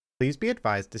Please be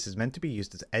advised this is meant to be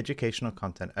used as educational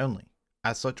content only.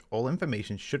 As such, all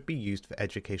information should be used for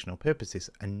educational purposes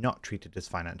and not treated as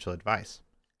financial advice.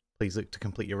 Please look to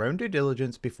complete your own due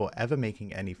diligence before ever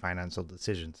making any financial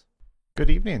decisions.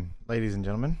 Good evening, ladies and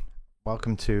gentlemen.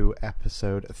 Welcome to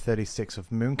episode 36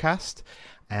 of MoonCast.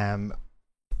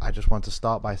 I just want to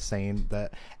start by saying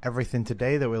that everything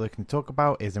today that we're looking to talk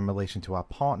about is in relation to our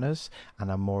partners, and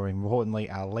more importantly,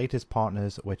 our latest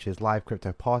partners, which is Live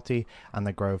Crypto Party and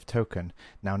the Grove Token.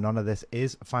 Now, none of this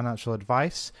is financial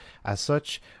advice. As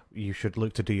such, you should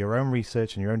look to do your own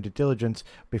research and your own due diligence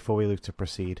before we look to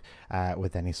proceed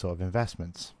with any sort of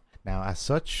investments. Now, as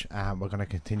such, we're going to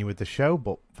continue with the show,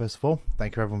 but first of all,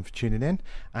 thank you everyone for tuning in,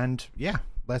 and yeah,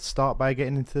 let's start by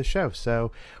getting into the show.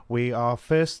 So we are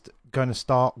first going to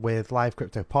start with Live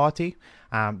Crypto Party.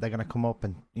 They're going to come up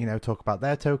and talk about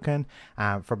their token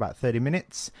for about 30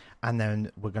 minutes, and then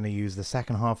we're going to use the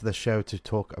second half of the show to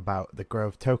talk about the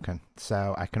Grove token.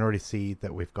 So I can already see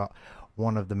that we've got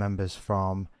one of the members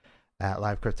from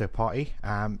Live Crypto Party.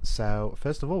 So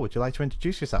first of all, would you like to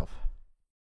introduce yourself?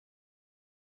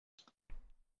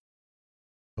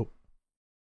 Oh,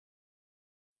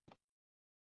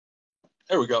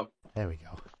 there we go. There we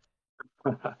go.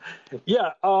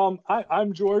 Yeah,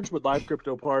 I'm George with Live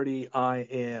Crypto Party. I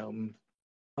am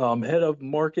head of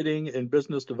marketing and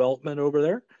business development over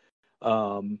there.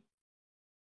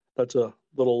 That's a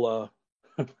little.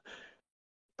 That's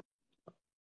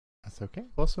okay.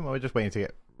 Awesome. We're just waiting to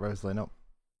get Rosalind up.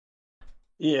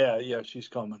 Yeah, she's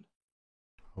coming.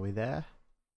 Are we there?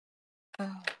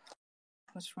 Oh,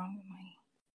 what's wrong with my?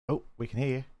 Oh, we can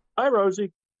hear you. Hi,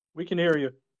 Rosie. We can hear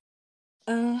you.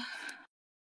 Let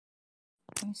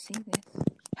me see this.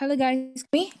 Hello, guys.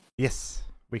 Me? Yes,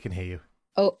 we can hear you.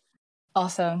 Oh,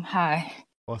 awesome. Hi.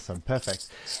 Awesome. Perfect.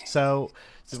 So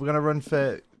we're going to run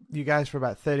for you guys for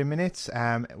about 30 minutes.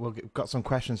 We've got some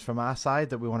questions from our side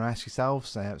that we want to ask yourselves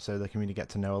so the community get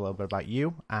to know a little bit about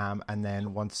you. And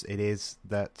then once it is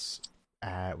that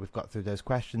we've got through those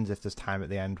questions, if there's time at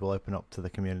the end, we'll open up to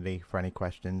the community for any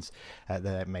questions that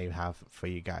it may have for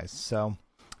you guys. So,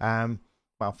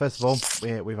 well, first of all,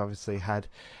 we've obviously had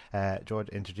George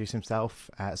introduce himself.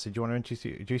 So do you want to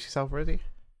introduce yourself, Rosie?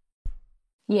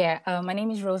 Yeah, my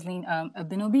name is Rosalind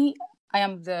Abinobi. I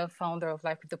am the founder of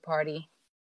Live Crypto Party.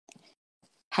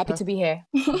 Happy to be here.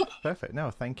 Perfect. No,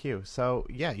 thank you. So,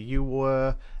 yeah, you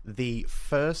were the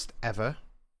first ever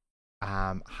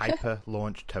hyper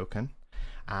launch token.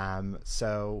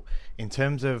 So in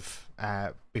terms of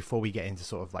before we get into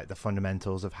sort of like the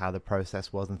fundamentals of how the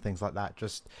process was and things like that,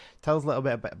 just tell us a little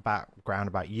bit about background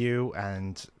about you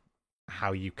and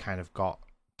how you kind of got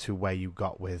to where you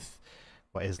got with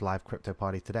what is Live Crypto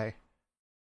Party today.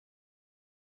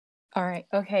 All right.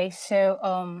 Okay. So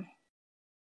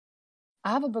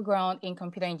I have a background in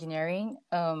computer engineering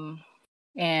and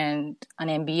an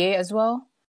MBA as well.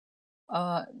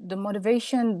 The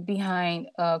motivation behind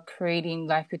creating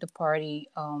Live Crypto Party,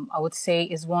 I would say,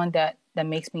 is one that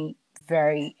makes me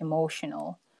very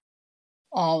emotional.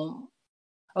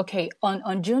 Okay,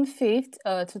 on June 5th,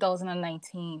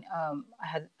 2019,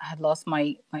 I had lost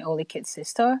my only kid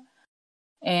sister,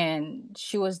 and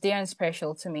she was dear and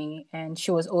special to me, and she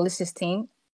was only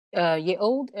 16-year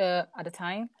old at the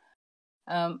time.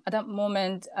 At that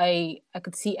moment, I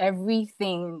could see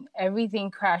everything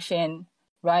crashing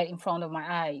right in front of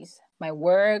my eyes, my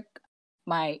work,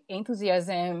 my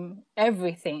enthusiasm,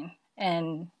 everything.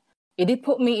 And it did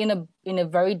put me in a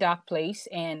very dark place.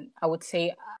 And I would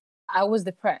say I was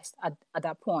depressed at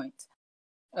that point.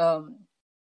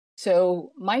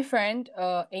 So my friend,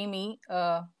 Amy,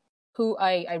 who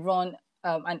I run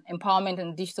an empowerment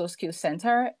and digital skills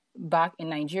center back in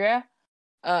Nigeria,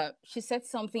 she said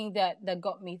something that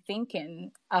got me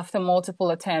thinking after multiple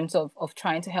attempts of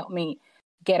trying to help me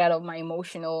get out of my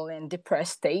emotional and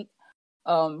depressed state.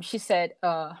 She said,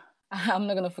 I'm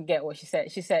not going to forget what she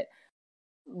said. She said,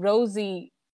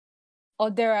 Rosie,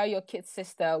 Odera, your kid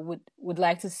sister, would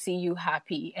like to see you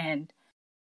happy. And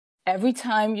every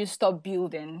time you stop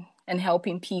building and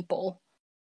helping people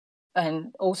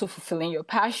and also fulfilling your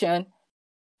passion,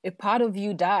 a part of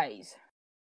you dies.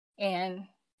 And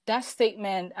that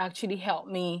statement actually helped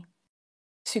me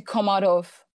to come out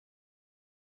of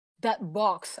that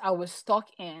box I was stuck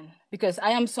in, because I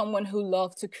am someone who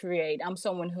loves to create. I'm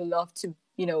someone who loves to,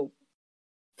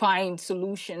 find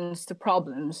solutions to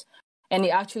problems. And it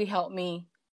actually helped me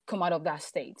come out of that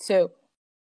state. So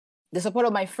the support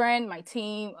of my friend, my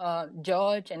team,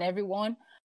 George, and everyone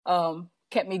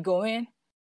kept me going.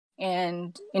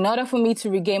 And in order for me to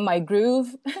regain my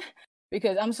groove,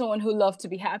 because I'm someone who loves to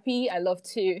be happy, I love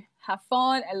to have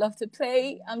fun, I love to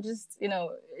play. I'm just, a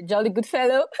jolly good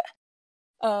fellow.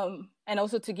 and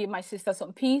also to give my sister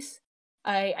some peace.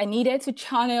 I needed to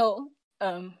channel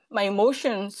my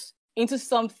emotions into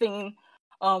something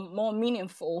more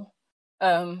meaningful,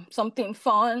 something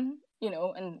fun,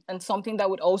 and something that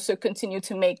would also continue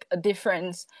to make a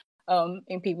difference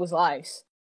in people's lives.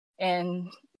 And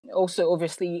also,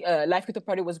 obviously, Life Crypto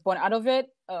Party was born out of it.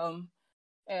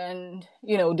 And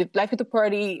the Life Crypto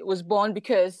Party was born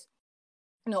because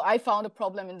I found a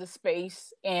problem in the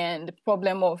space, and the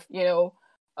problem of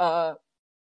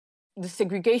the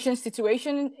segregation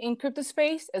situation in crypto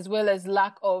space, as well as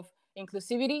lack of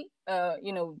inclusivity. There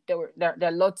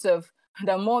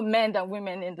are more men than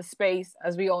women in the space,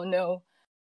 as we all know,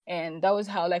 and that was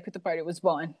how Life Crypto Party was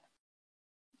born.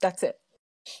 That's it.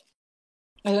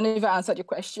 I don't know if I answered your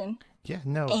question. Yeah,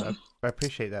 no, I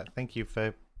appreciate that. Thank you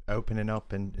for opening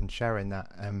up and sharing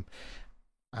that.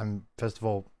 And first of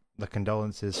all, the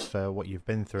condolences for what you've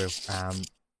been through.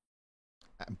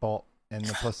 But on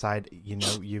the plus side,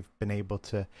 you've been able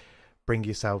to bring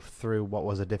yourself through what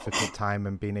was a difficult time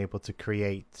and being able to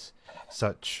create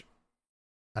such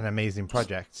an amazing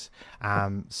project.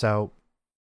 So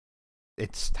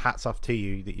it's hats off to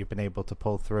you that you've been able to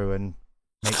pull through and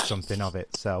make something of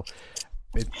it. So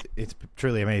it's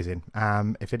truly amazing.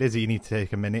 If it is you need to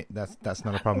take a minute, that's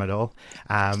not a problem at all.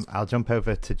 I'll jump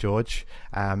over to George,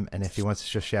 and if he wants to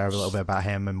just share a little bit about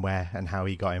him and where and how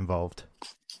he got involved.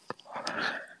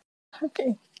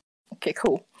 Okay,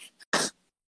 cool.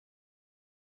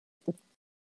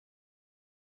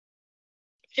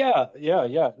 Yeah.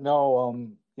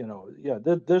 No,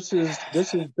 this is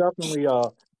definitely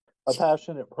a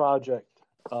passionate project.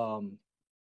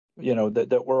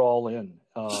 That we're all in.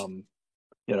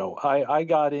 I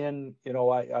got in.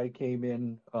 I came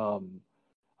in.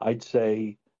 I'd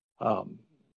say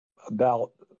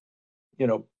about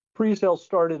pre-sale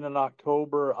started in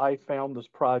October. I found this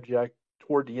project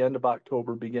toward the end of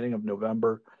October, beginning of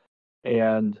November,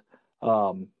 and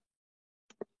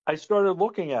I started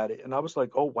looking at it, and I was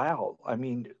like, oh wow, I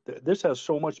mean, this has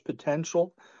so much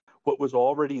potential. What was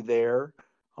already there,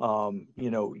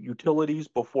 utilities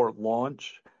before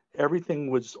launch, everything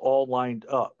was all lined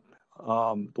up.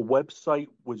 The website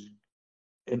was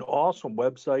an awesome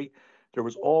website. There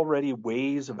was already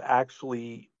ways of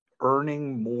actually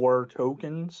earning more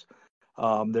tokens.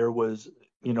 There was,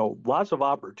 lots of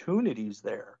opportunities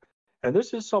there. And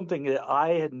this is something that I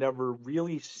had never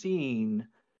really seen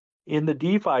in the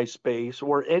DeFi space,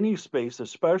 or any space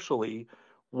especially,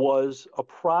 was a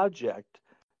project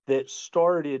that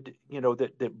started,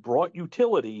 that brought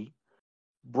utility,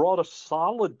 brought a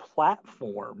solid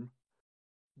platform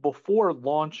before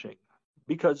launching.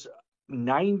 Because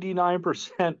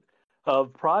 99%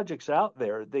 of projects out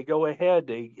there, they go ahead,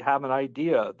 they have an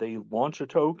idea, they launch a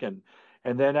token,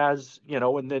 and then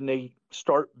and then they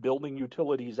start building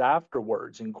utilities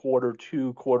afterwards in quarter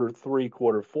 2, quarter 3,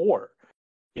 quarter 4.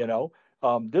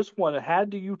 This one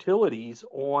had the utilities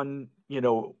on,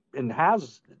 and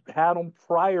has had them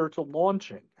prior to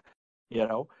launching,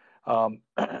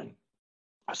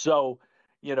 So,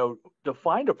 to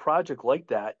find a project like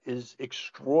that is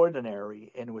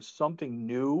extraordinary, and it was something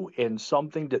new and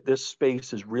something that this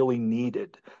space is really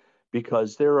needed,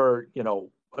 because there are,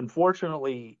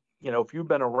 unfortunately, if you've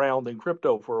been around in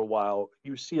crypto for a while,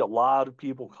 you see a lot of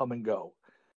people come and go.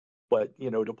 But,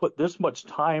 to put this much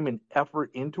time and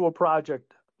effort into a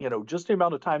project, just the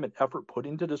amount of time and effort put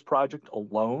into this project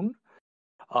alone,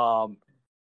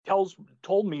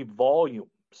 told me volumes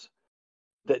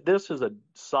that this is a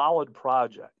solid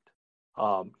project.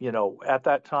 At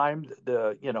that time,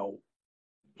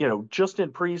 just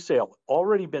in pre-sale,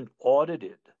 already been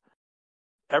audited.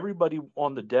 Everybody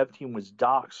on the dev team was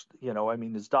doxed.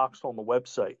 It's doxed on the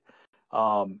website.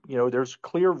 There's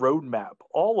clear roadmap,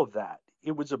 all of that.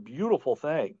 It was a beautiful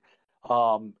thing.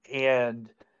 And then,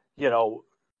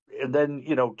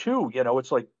 too,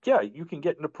 it's like, yeah, you can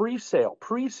get into pre-sale.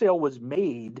 Pre-sale was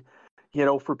made,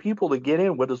 for people to get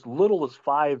in with as little as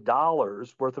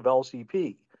 $5 worth of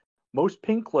LCP. Most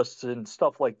pink lists and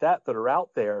stuff like that are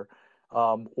out there,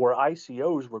 or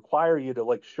ICOs, require you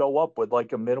to show up with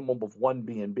a minimum of 1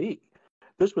 BNB.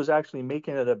 This was actually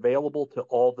making it available to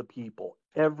all the people,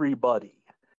 everybody,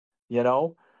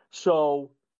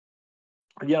 So,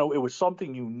 it was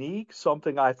something unique,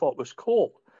 something I thought was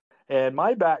cool. And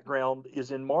my background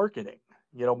is in marketing.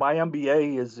 My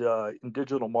MBA is in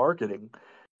digital marketing.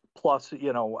 Plus,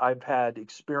 I've had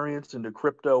experience in the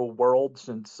crypto world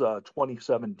since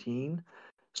 2017.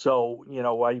 So,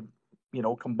 I,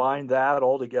 combined that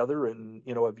all together, and,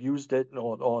 I've used it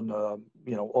on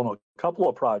a couple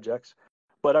of projects.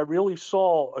 But I really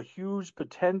saw a huge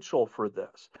potential for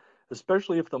this,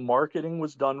 especially if the marketing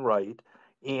was done right.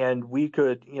 and we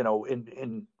could,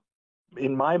 in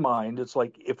my mind, it's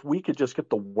like if we could just get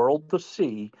the world to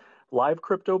see Live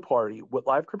Crypto Party, what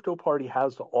Live Crypto Party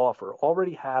has to offer,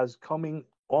 already has coming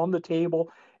on the table,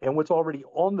 and what's already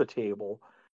on the table,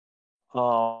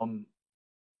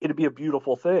 it'd be a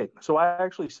beautiful thing. So I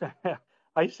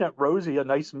sent Rosie a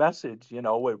nice message, and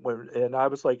I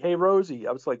was like, "Hey, Rosie,"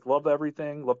 I was like, "Love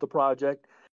everything, love the project,"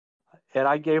 and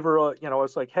I gave her I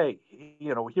was like, "Hey,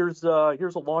 here's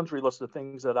a laundry list of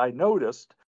things that I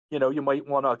noticed, you might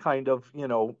want to kind of,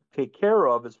 take care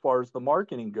of as far as the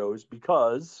marketing goes,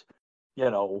 because, you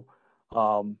know,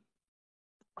 um,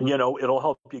 it'll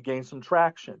help you gain some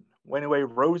traction." Well, anyway,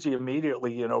 Rosie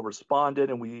immediately, responded,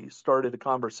 and we started a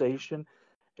conversation,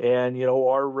 and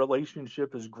our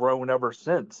relationship has grown ever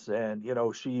since. And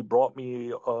she brought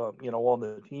me, on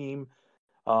the team,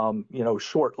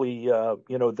 shortly,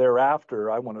 thereafter.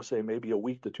 I want to say maybe a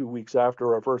week to 2 weeks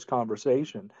after our first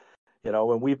conversation.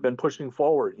 And we've been pushing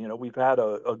forward. We've had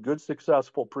a good,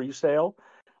 successful pre-sale,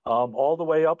 all the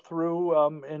way up through,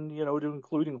 and to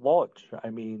including launch. I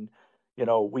mean,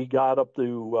 we got up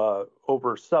to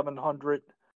over 700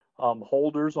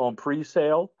 holders on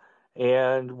pre-sale,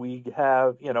 and we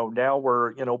have, now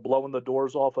we're, blowing the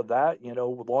doors off of that,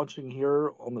 launching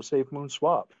here on the SafeMoon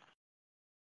swap.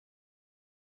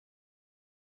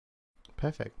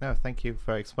 Perfect. No, thank you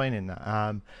for explaining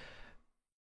that.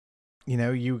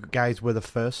 You guys were the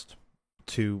first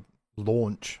to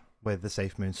launch with the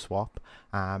SafeMoon swap,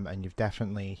 and you've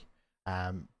definitely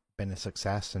been a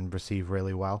success and received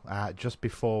really well. Just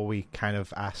before we kind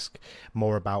of ask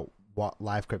more about what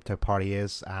Live Crypto Party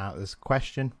is, there's a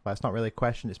question, but it's not really a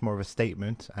question, it's more of a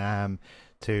statement,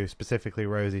 to specifically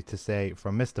Rosie, to say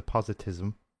from Mr.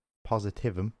 Positivum,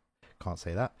 can't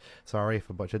say that, sorry if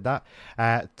I butchered that,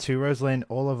 to Rosalind,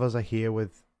 all of us are here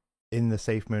in the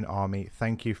SafeMoon army.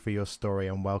 Thank you for your story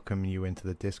and welcome you into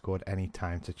the Discord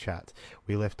anytime to chat.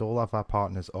 We lift all of our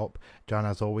partners up. John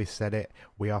has always said it,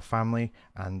 we are family,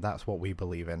 and that's what we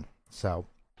believe in. So,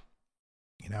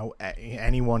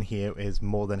 anyone here is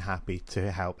more than happy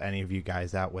to help any of you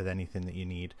guys out with anything that you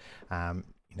need.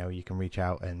 You can reach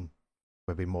out and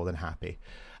we'll be more than happy.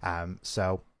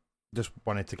 So just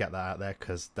wanted to get that out there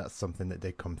because that's something that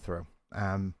did come through.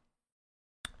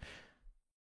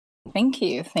 Thank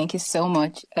you so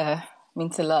much.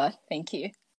 Means a lot. Thank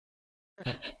you.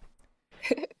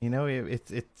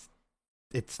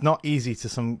 It's not easy to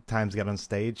sometimes get on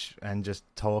stage and just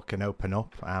talk and open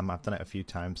up. I've done it a few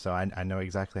times, so I know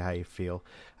exactly how you feel.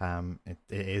 It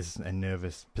is a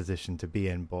nervous position to be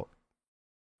in, but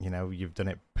you've done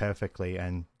it perfectly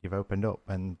and you've opened up,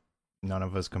 and none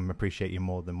of us can appreciate you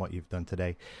more than what you've done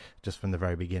today, just from the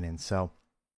very beginning. So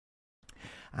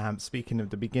speaking of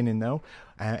the beginning though,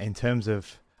 in terms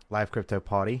of Live Crypto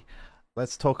Party,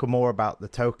 let's talk more about the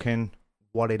token,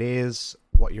 what it is,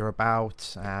 what you're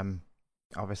about.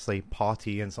 Obviously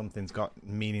party and something's got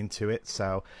meaning to it,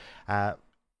 so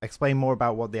explain more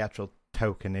about what the actual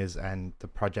token is and the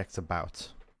project's about.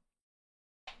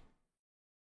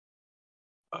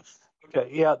 Okay,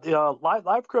 yeah, the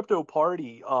Live Crypto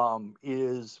Party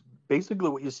is basically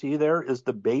what you see there is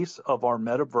the base of our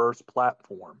metaverse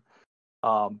platform.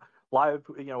 Live,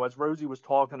 as Rosie was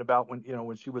talking about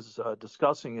when she was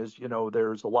discussing, is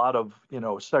there's a lot of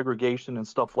segregation and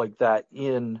stuff like that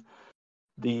in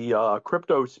the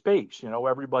crypto space.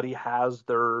 Everybody has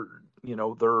their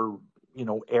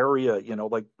area.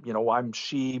 Like I'm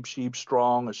Sheeb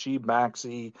Strong, a Sheeb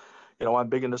Maxi. I'm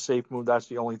big into SafeMoon. That's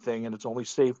the only thing, and it's only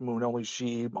SafeMoon, only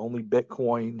Sheeb, only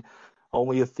Bitcoin,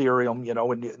 only Ethereum.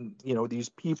 And these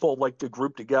people like to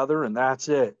group together, and that's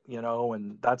it.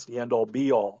 And that's the end all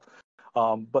be all.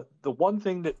 But the one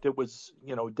thing that was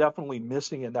definitely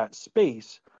missing in that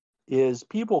space is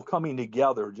people coming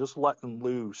together, just letting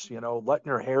loose, letting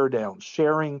your hair down,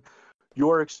 sharing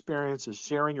your experiences,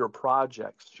 sharing your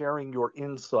projects, sharing your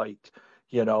insight,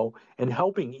 and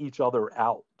helping each other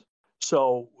out.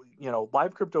 So,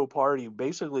 Live Crypto Party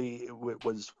basically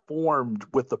was formed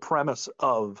with the premise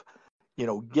of,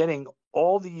 getting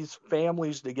all these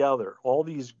families together, all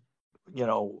these,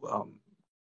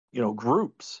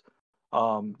 groups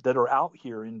that are out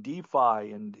here in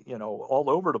DeFi and all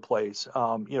over the place,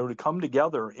 to come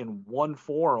together in one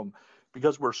forum,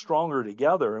 because we're stronger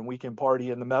together and we can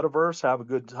party in the metaverse, have a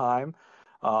good time,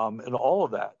 and all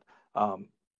of that.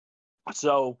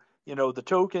 So the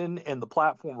token and the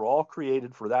platform were all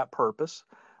created for that purpose.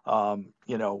 The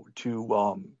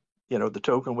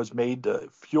token was made to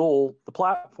fuel the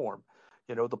platform.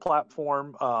 The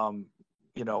platform.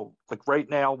 Like right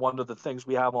now, one of the things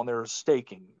we have on there is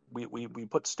staking. We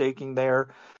put staking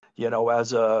there,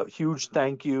 as a huge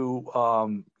thank you,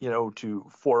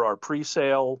 for our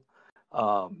pre-sale,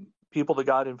 people that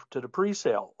got into the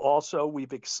pre-sale. Also,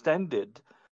 we've extended,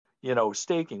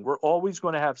 staking. We're always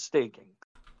going to have staking.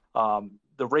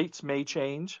 The rates may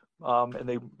change,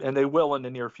 and they will in the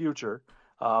near future,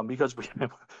 because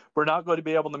we're not going to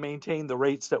be able to maintain the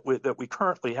rates that we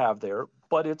currently have there.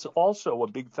 But it's also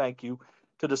a big thank you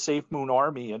to the SafeMoon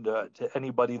Army and to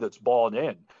anybody that's bought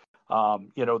in.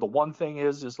 The one thing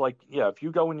is like, if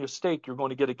you go and you stake, you're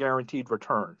going to get a guaranteed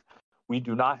return. We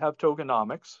do not have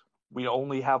tokenomics. We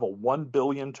only have a 1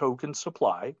 billion token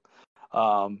supply.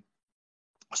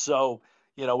 So,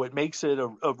 it makes it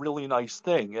a really nice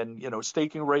thing. And,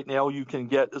 staking right now, you can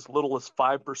get as little as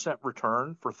 5%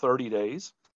 return for 30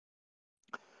 days,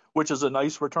 which is a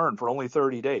nice return for only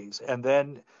 30 days. And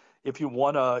then if you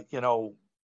want to,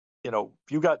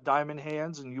 if you got diamond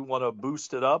hands and you want to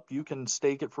boost it up, you can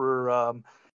stake it for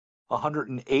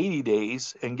 180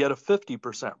 days and get a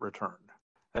 50% return.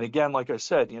 And again, like I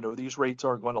said, these rates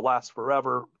aren't going to last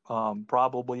forever.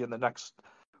 Probably in the next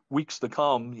weeks to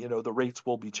come, the rates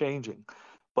will be changing.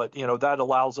 But, that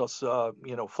allows us,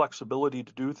 flexibility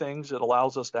to do things. It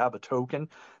allows us to have a token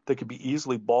that could be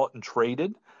easily bought and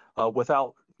traded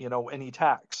without, any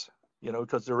tax,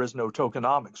 because there is no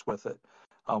tokenomics with it.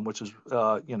 Which is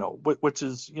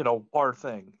our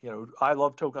thing. I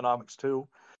love tokenomics too.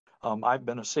 I've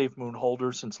been a SafeMoon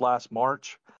holder since last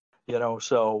March.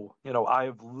 So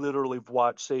I've literally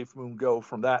watched SafeMoon go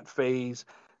from that phase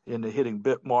into hitting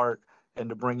Bitmart and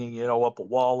to bringing up a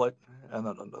wallet and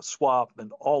then the swap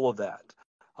and all of that.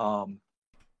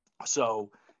 So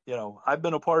I've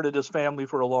been a part of this family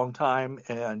for a long time,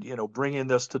 and bringing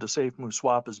this to the SafeMoon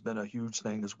swap has been a huge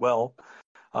thing as well.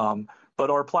 But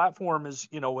our platform is,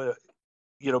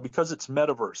 because it's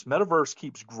metaverse. Metaverse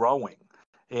keeps growing,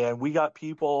 and we got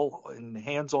people in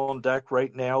hands on deck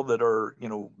right now that are,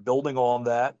 building on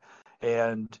that.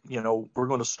 And, we're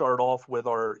going to start off with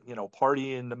our,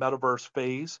 party in the metaverse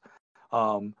phase.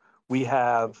 We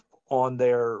have on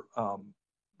there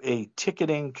a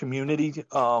ticketing community.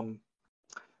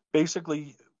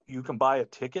 Basically, you can buy a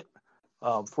ticket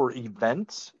for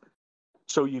events.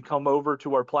 So you come over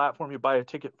to our platform, you buy a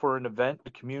ticket for an event,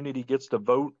 the community gets to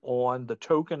vote on the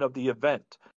token of the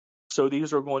event. So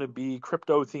these are going to be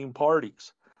crypto-themed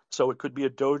parties. So it could be a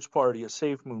Doge party, a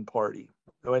SafeMoon party.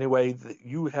 So anyway,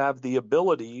 you have the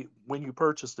ability, when you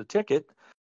purchase the ticket,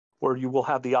 or you will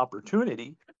have the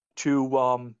opportunity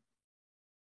to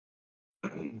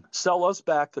sell us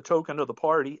back the token of the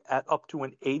party at up to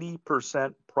an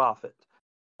 80% profit.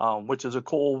 Which is a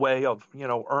cool way of,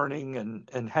 earning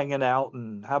and hanging out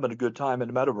and having a good time in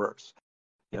the metaverse,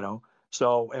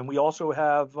 So, and we also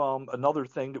have another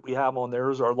thing that we have on there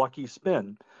is our lucky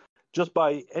spin. Just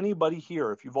by anybody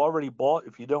here, if you've already bought,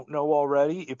 if you don't know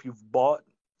already, if you've bought,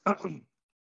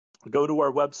 go to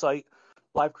our website,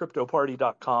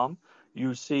 livecryptoparty.com.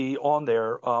 You see on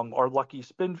there our lucky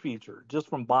spin feature. Just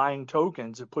from buying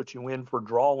tokens, it puts you in for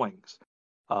drawings.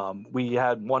 We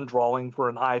had one drawing for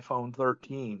an iPhone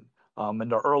 13 in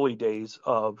the early days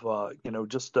of,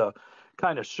 just to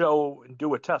kind of show and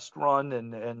do a test run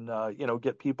and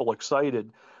get people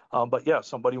excited. But yeah,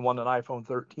 somebody won an iPhone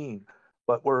 13.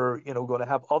 But we're, going to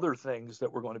have other things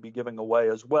that we're going to be giving away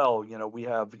as well. We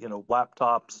have,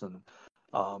 laptops and,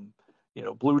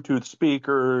 Bluetooth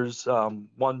speakers.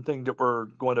 One thing that we're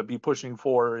going to be pushing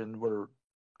for, and we're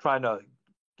trying to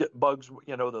get bugs,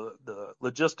 the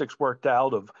logistics worked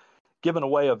out of giving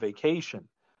away a vacation.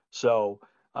 So,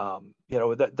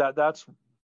 that's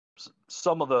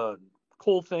some of the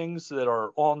cool things that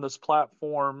are on this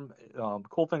platform,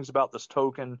 cool things about this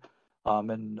token,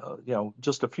 and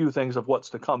just a few things of what's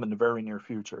to come in the very near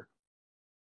future.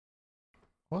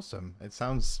 Awesome. It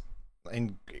sounds,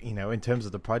 in terms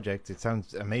of the project, it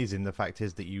sounds amazing. The fact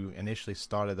is that you initially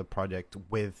started the project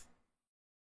with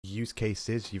use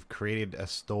cases. You've created a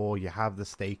store, you have the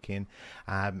staking,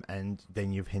 and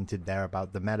then you've hinted there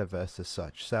about the metaverse as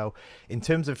such. So in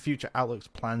terms of future outlooks,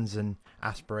 plans and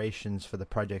aspirations for the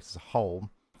project as a whole,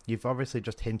 you've obviously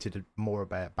just hinted more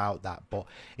about that, but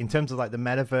in terms of like the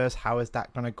metaverse, how is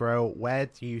that going to grow? Where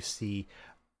do you see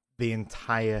the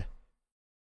entire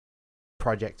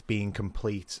project being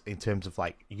complete in terms of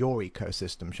like your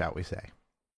ecosystem, shall we say?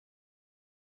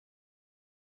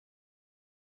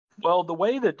 Well, the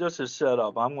way that this is set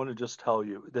up, I'm going to just tell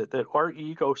you that our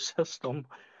ecosystem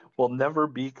will never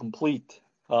be complete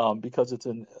because it's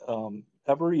an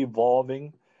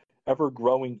ever-evolving,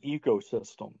 ever-growing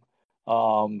ecosystem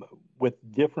with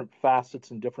different facets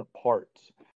and different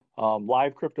parts.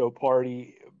 Live Crypto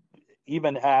Party,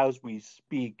 even as we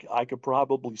speak, I could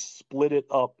probably split it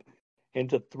up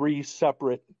into 3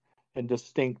 separate and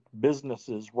distinct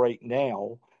businesses right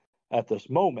now at this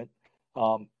moment.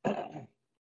 Um,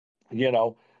 you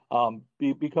know,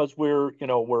 because we're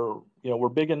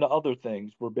big into other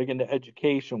things. We're big into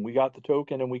education. We got the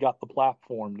token and we got the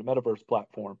platform, the metaverse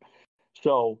platform.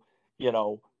 So,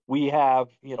 we have,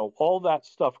 all that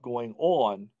stuff going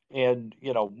on, and,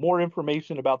 more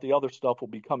information about the other stuff will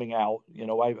be coming out.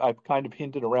 I've kind of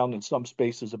hinted around in some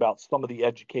spaces about some of the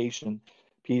education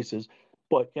pieces,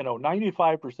 but,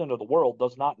 95% of the world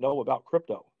does not know about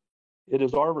crypto. It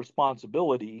is our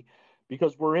responsibility,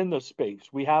 because we're in this space.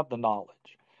 We have the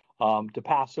knowledge, to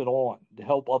pass it on, to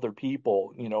help other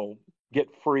people,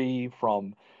 get free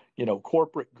from,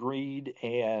 corporate greed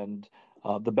and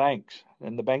the banks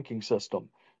and the banking system.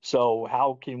 So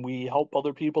how can we help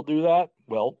other people do that?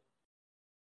 Well,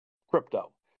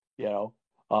 crypto, you know.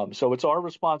 So it's our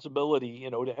responsibility,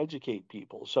 to educate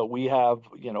people. So we have,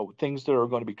 things that are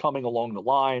going to be coming along the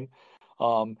line,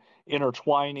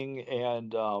 intertwining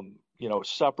and,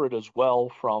 separate as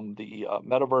well from the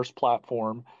metaverse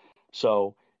platform.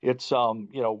 So it's,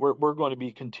 we're going to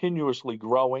be continuously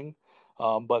growing.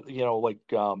 But,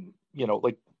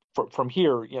 from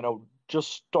here,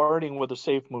 just starting with a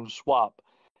SafeMoon swap,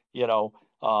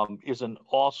 is an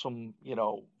awesome,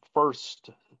 first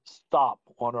stop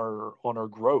on our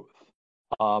growth.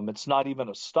 It's not even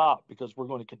a stop, because we're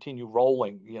going to continue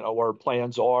rolling. Our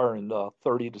plans are in the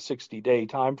 30 to 60-day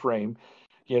time frame,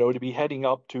 to be heading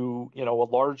up to, a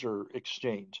larger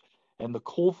exchange. And the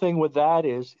cool thing with that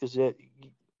is that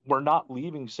we're not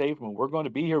leaving SafeMoon. We're going to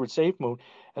be here with SafeMoon,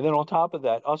 and then on top of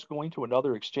that, us going to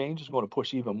another exchange is going to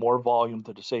push even more volume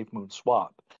to the SafeMoon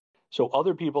swap. So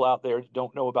other people out there that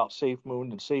don't know about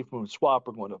SafeMoon and SafeMoon swap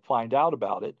are going to find out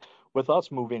about it with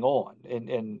us moving on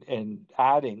and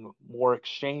adding more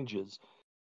exchanges,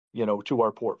 to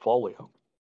our portfolio.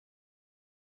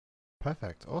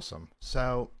 Perfect. Awesome.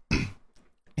 So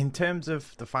in terms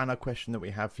of the final question that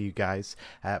we have for you guys,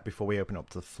 before we open up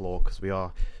to the floor, because we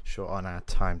are short on our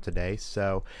time today.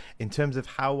 So in terms of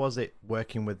how was it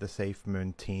working with the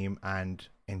SafeMoon team, and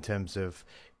in terms of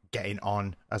getting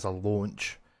on as a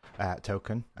launch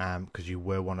token, because you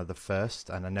were one of the first,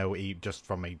 and I know just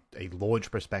from a launch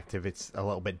perspective, it's a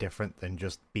little bit different than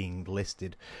just being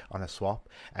listed on a swap.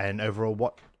 And overall,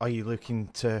 what are you looking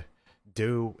to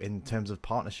do in terms of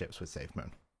partnerships with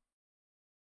SafeMoon?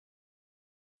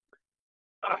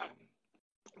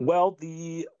 Well,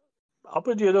 I'll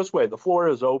put it this way: the floor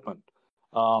is open.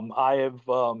 I have,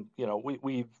 I've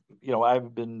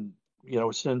been,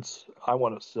 since I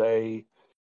want to say,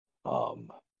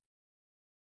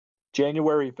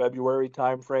 January, February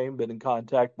timeframe, been in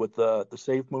contact with the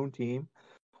SafeMoon team,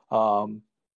 and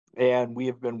we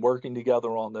have been working together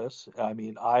on this. I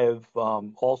mean, I have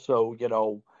also,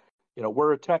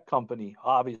 we're a tech company,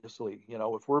 obviously.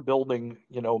 If we're building,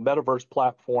 metaverse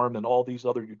platform and all these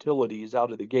other utilities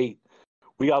out of the gate,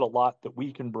 we got a lot that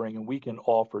we can bring and we can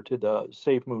offer to the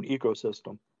SafeMoon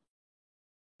ecosystem.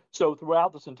 So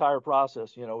throughout this entire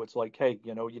process, it's like, hey,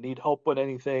 you need help with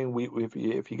anything.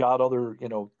 If you got other,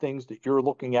 things that you're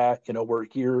looking at, we're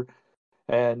here,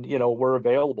 and we're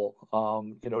available,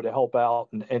 to help out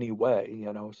in any way.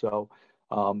 So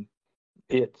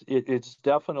it's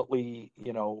definitely,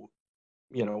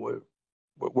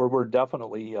 we're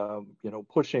definitely,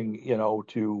 pushing,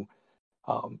 to,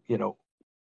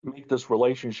 make this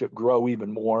relationship grow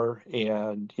even more,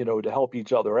 and to help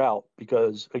each other out,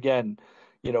 because again,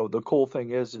 the cool thing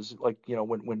is like,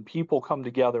 when people come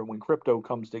together, when crypto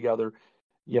comes together,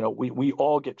 we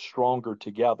all get stronger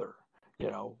together.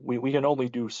 We can only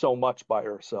do so much by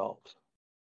ourselves.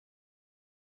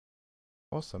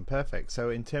 Awesome. Perfect.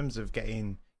 So in terms of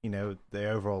getting, the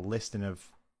overall listing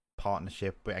of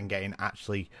partnership and getting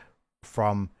actually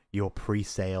from your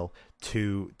pre-sale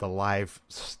to the live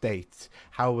state,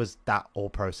 how was that all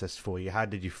processed for you? How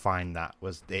did you find that?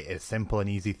 Was it a simple and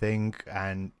easy thing,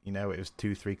 and it was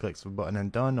 2-3 clicks of a button and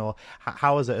done, or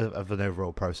how was it of an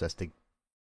overall process to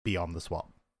be on the swap?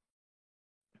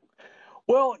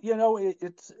 Well,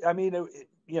 it's, I mean,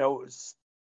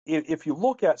 if you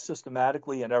look at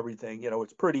systematically and everything,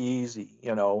 it's pretty easy,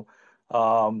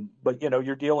 but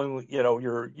you're dealing with,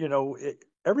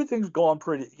 everything's gone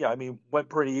pretty, went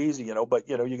pretty easy, but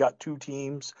you got two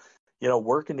teams,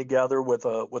 working together with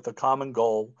a common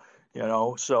goal,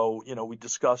 so we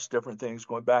discussed different things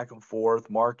going back and forth,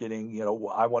 marketing,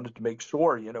 I wanted to make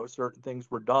sure, certain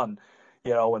things were done,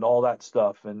 and all that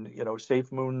stuff. And,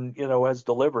 SafeMoon, has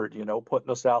delivered, putting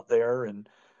us out there, and,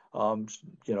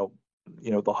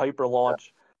 the hyper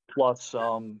launch, plus,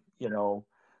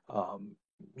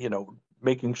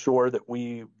 making sure that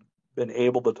we've been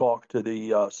able to talk to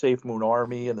the SafeMoon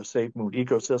army and the SafeMoon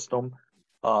ecosystem,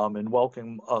 and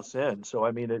welcome us in. So,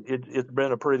 I mean, it's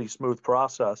been a pretty smooth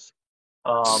process.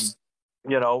 Um,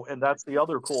 and that's the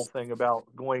other cool thing about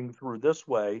going through this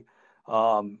way,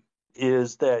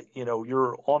 is that,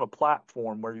 you're on a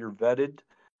platform where you're vetted.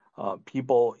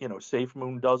 People,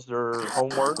 SafeMoon does their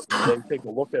homework. They take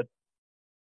a look at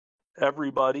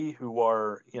everybody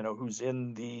who's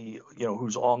in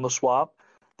who's on the swap.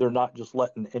 They're not just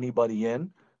letting anybody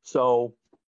in. So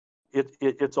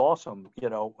it's awesome,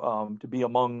 to be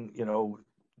among,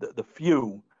 the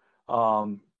few,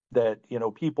 that,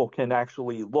 people can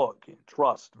actually look,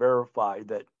 trust, verify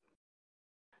that,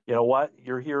 what,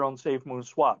 you're here on SafeMoon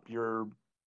Swap. You're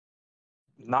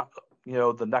not,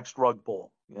 the next rug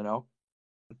pull.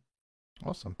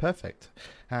 Awesome, perfect.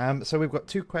 So we've got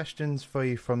two questions for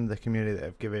you from the community that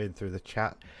have given in through the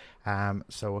chat.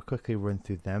 So we'll quickly run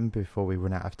through them before we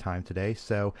run out of time today.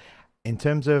 So in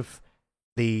terms of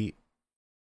the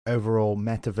overall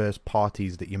metaverse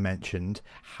parties that you mentioned,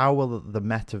 how will the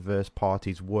metaverse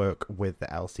parties work with the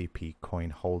LCP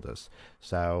coin holders?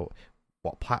 So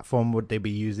what platform would they be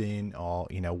using, or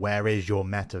where is your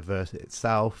metaverse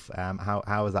itself?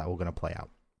 How is that all going to play out?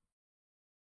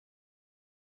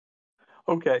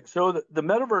 Okay, so the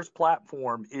metaverse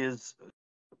platform is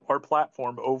our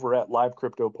platform over at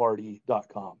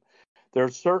livecryptoparty.com. There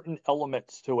are certain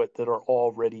elements to it that are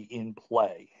already in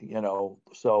play,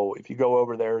 So if you go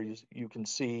over there, you can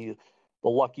see the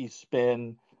lucky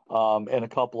spin, and a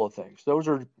couple of things. Those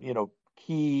are,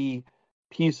 key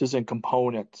pieces and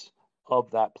components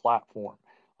of that platform.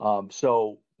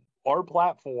 So our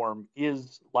platform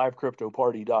is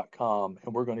livecryptoparty.com,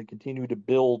 and we're going to continue to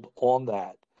build on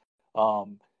that.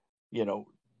 You know,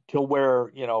 till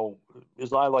where,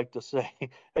 as I like to say,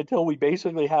 until we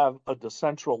basically have a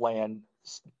Decentraland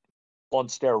on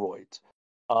steroids.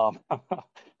 Um,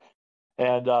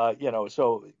 and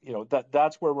so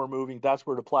that's where we're moving. That's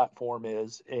where the platform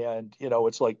is, and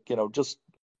it's like, just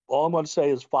all I'm going to say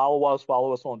is follow us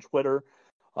on Twitter,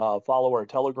 follow our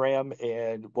Telegram,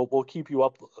 and we'll keep you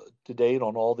up to date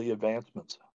on all the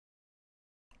advancements.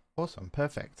 Awesome,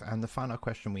 perfect. And the final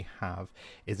question we have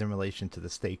is in relation to the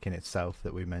staking itself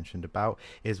that we mentioned about,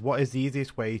 is what is the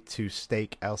easiest way to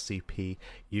stake LCP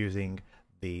using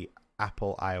the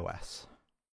Apple iOS?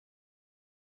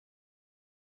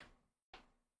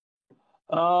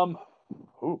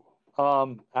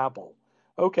 Apple.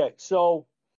 Okay, so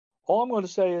all I'm going to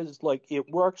say is, like, it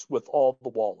works with all the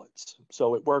wallets.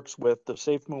 So it works with the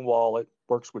SafeMoon wallet,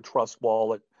 works with Trust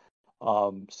Wallet,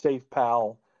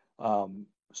 SafePal.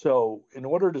 So in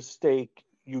order to stake,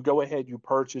 you go ahead, you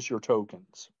purchase your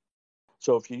tokens.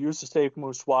 So if you use the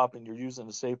SafeMoon swap and you're using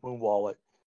the SafeMoon wallet,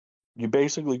 you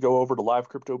basically go over to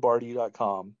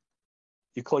livecryptoparty.com.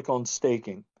 You click on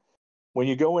staking. When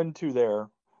you go into there,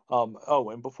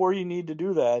 and before you need to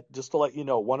do that, just to let you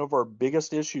know, one of our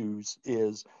biggest issues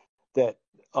is that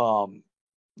the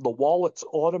wallets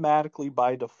automatically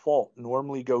by default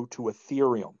normally go to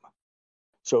Ethereum.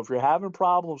 So if you're having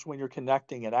problems when you're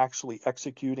connecting and actually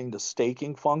executing the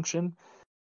staking function,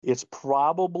 it's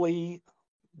probably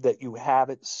that you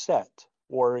have it set,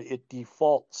 or it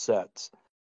default sets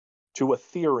to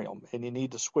Ethereum, and you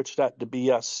need to switch that to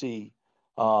BSC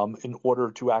in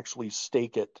order to actually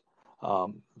stake it,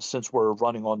 since we're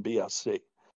running on BSC.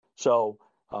 So,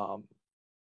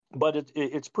 but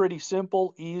it's pretty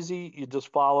simple, easy. You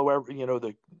just follow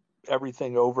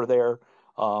everything over there.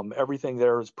 Everything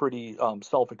there is pretty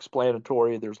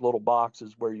self-explanatory. There's little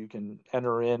boxes where you can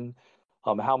enter in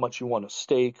how much you want to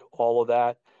stake, all of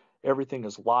that. Everything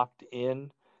is locked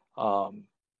in. And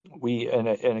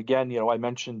again, I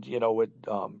mentioned,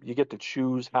 you get to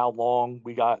choose how long.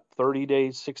 We got 30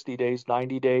 days, 60 days,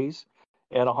 90 days,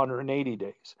 and 180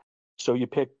 days. So you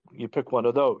pick one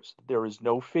of those. There is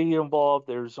no fee involved.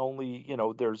 There's only,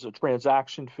 there's a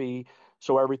transaction fee.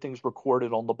 So everything's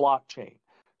recorded on the blockchain.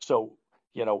 So,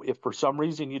 if for some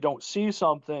reason you don't see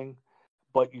something,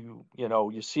 but you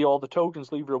see all the tokens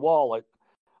leave your wallet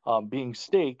being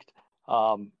staked,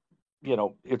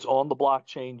 it's on the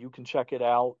blockchain. You can check it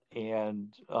out,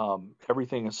 and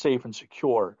everything is safe and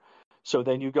secure. So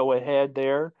then you go ahead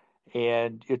there,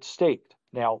 and it's staked.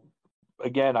 Now,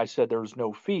 again, I said there's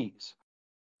no fees,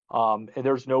 and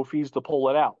there's no fees to pull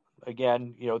it out.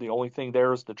 Again, the only thing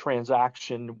there is the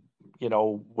transaction,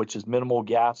 which is minimal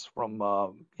gas from,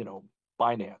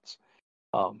 Binance,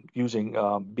 using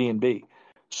BNB.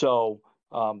 So,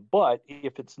 but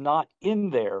if it's not in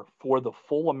there for the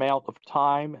full amount of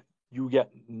time, you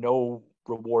get no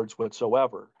rewards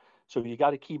whatsoever. So you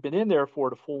got to keep it in there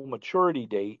for the full maturity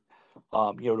date,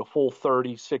 the full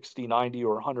 30, 60, 90,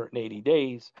 or 180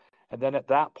 days. And then at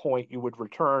that point, you would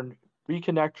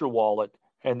reconnect your wallet,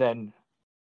 and then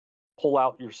pull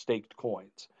out your staked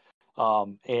coins.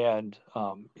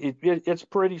 It's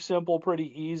pretty simple,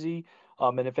 pretty easy.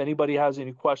 And if anybody has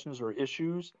any questions or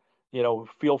issues,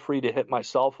 feel free to hit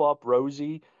myself up,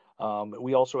 Rosie.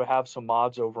 We also have some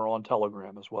mods over on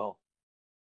Telegram as well.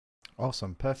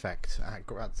 Awesome, perfect.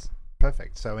 That's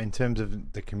perfect. So in terms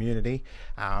of the community,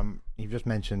 you've just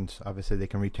mentioned obviously they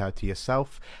can reach out to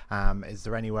yourself. Is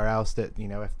there anywhere else that,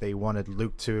 if they wanted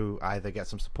Luke to either get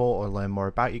some support or learn more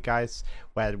about you guys,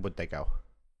 where would they go?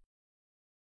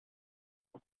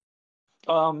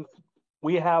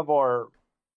 We have our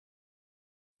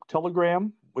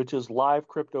Telegram, which is Live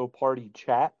Crypto Party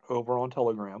Chat over on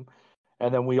Telegram.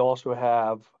 And then we also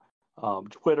have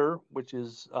Twitter, which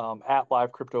is at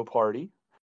Live Crypto Party.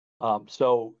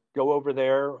 So go over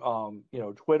there.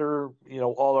 Twitter,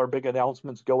 all our big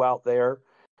announcements go out there.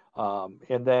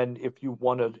 And then if you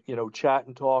want to, chat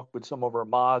and talk with some of our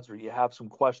mods, or you have some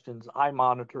questions, I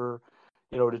monitor,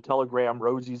 the Telegram.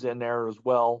 Rosie's in there as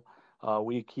well.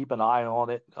 We keep an eye on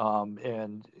it.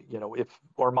 And, if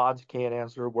our mods can't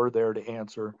answer, we're there to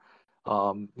answer,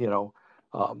 on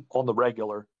the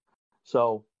regular.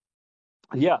 So,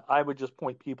 yeah, I would just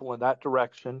point people in that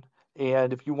direction.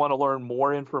 And if you want to learn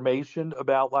more information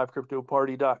about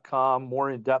livecryptoparty.com,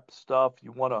 more in-depth stuff,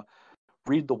 you want to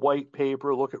read the white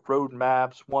paper, look at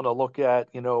roadmaps, want to look at,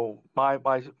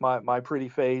 my pretty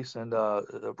face and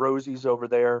Rosie's over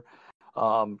there.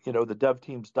 The dev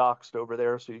team's doxed over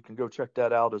there, so you can go check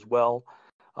that out as well.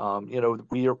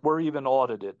 We're even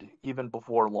audited even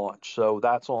before launch, so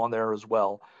that's on there as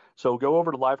well. So go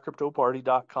over to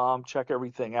livecryptoparty.com, check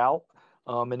everything out.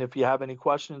 And if you have any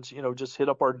questions, just hit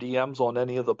up our DMs on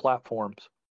any of the platforms.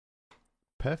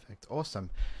 Perfect.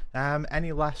 Awesome.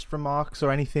 Any last remarks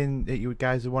or anything that you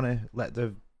guys want to let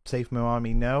the SafeMoon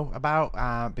Army know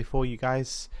about before you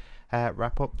guys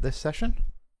wrap up this session?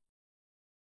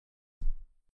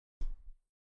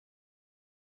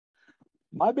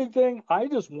 My big thing, I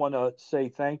just want to say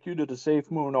thank you to the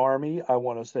SafeMoon Army. I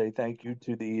want to say thank you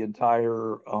to the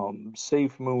entire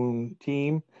SafeMoon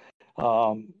team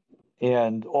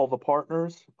and all the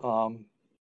partners. I've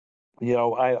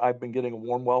been getting a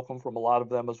warm welcome from a lot of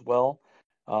them as well.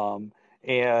 Just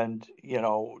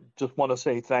want to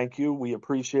say thank you. We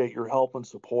appreciate your help and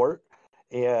support.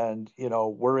 And,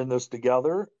 we're in this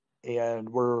together and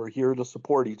we're here to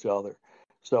support each other.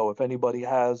 So if anybody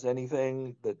has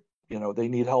anything that, they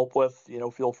need help with,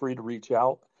 feel free to reach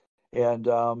out. And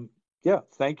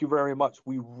thank you very much.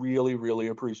 We really, really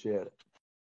appreciate it.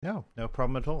 No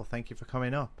problem at all. Thank you for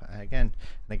coming up again.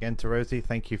 And again to Rosie,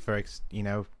 thank you for,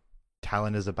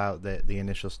 telling us about the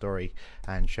initial story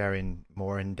and sharing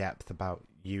more in depth about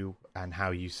you and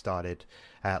how you started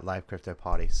at Live Crypto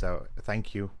Party. So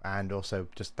thank you. And also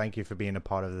just thank you for being a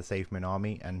part of the SafeMoon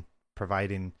Army and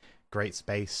providing great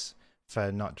space for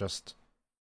not just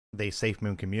the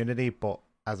SafeMoon community, but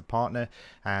as a partner,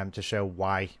 to show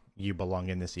why you belong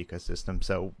in this ecosystem.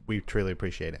 So we truly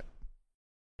appreciate it.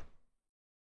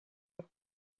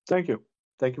 Thank you.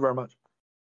 Thank you very much.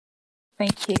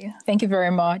 Thank you. Thank you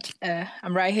very much.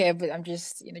 I'm right here, but I'm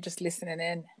just listening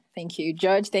in. Thank you.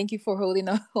 Judge, thank you for holding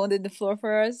the floor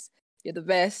for us. You're the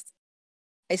best.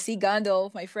 I see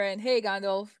Gandalf, my friend. Hey,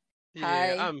 Gandalf. Yeah,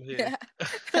 Hi. I'm here.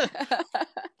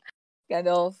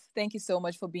 Gandalf, thank you so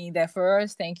much for being there for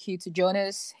us. Thank you to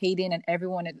Jonas, Hayden, and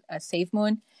everyone at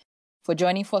SafeMoon for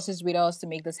joining forces with us to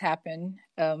make this happen.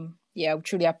 We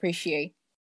truly appreciate.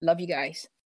 Love you guys.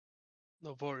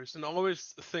 No worries. And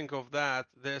always think of that.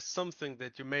 There's something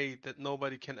that you made that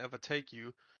nobody can ever take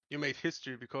you. You made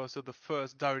history because you're the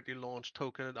first directly launched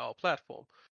token in our platform.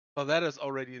 But that is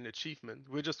already an achievement.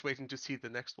 We're just waiting to see the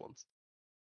next ones.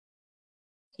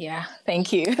 Yeah,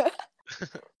 thank you.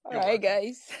 All right, welcome.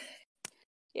 guys.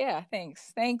 Yeah,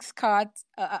 thanks. Thanks, Kat.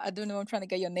 I don't know, I'm trying to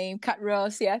get your name. Kat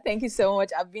Ross. Yeah, thank you so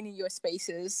much. I've been in your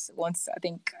spaces once, I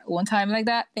think, one time like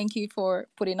that. Thank you for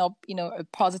putting up, a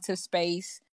positive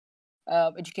space,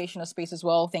 educational space as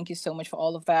well. Thank you so much for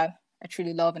all of that. I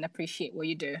truly love and appreciate what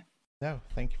you do. No,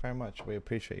 thank you very much. We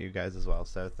appreciate you guys as well.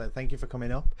 So thank you for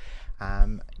coming up.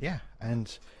 And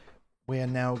we are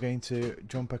now going to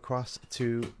jump across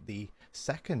to the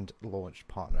second launch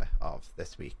partner of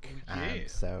this week.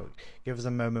 So give us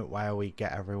a moment while we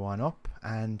get everyone up,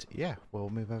 and we'll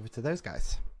move over to those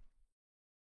guys.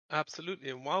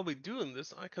 Absolutely. And while we're doing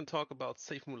this, I can talk about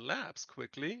SafeMoon Labs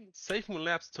quickly. SafeMoon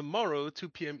Labs tomorrow, 2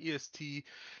 p.m. EST,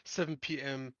 7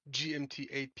 p.m. GMT,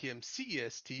 8 p.m.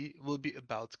 CEST, will be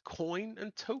about coin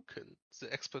and token. It's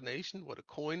the explanation what a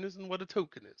coin is and what a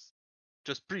token is.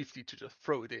 Just briefly to just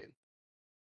throw it in.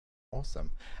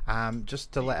 Awesome.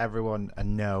 Just to let everyone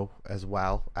know as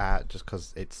well, just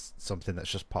because it's something that's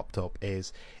just popped up,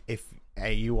 is if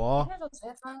you are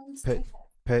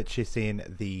purchasing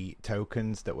the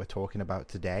tokens that we're talking about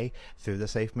today through the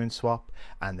SafeMoon swap,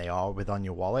 and they are within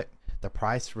your wallet, the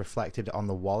price reflected on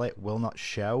the wallet will not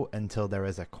show until there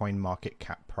is a coin market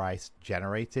cap price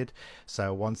generated.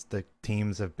 So once the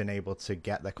teams have been able to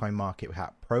get their coin market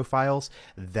cap profiles,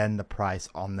 then the price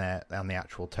on the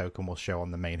actual token will show on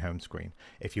the main home screen.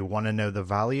 If you want to know the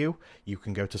value, you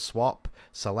can go to swap,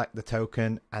 select the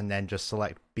token, and then just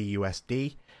select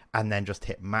BUSD, and then just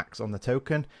hit max on the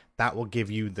token. That will give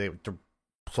you the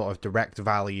sort of direct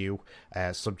value,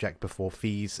 subject before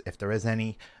fees if there is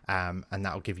any, and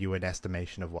that will give you an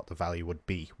estimation of what the value would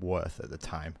be worth at the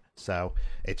time. So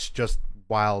it's just,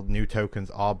 while new tokens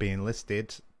are being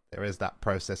listed, there is that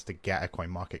process to get a coin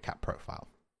market cap profile.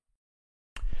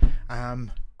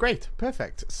 Great,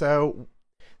 perfect. So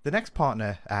the next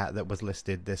partner that was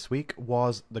listed this week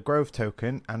was the Grove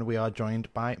token, and we are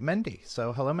joined by Mendy.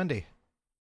 So hello, Mendy.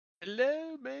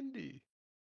 Hello, Mendy.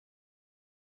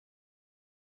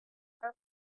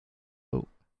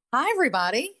 Hi,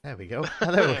 everybody. There we go.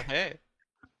 Hello. Hey.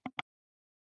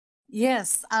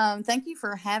 Yes, thank you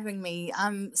for having me.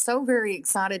 I'm so very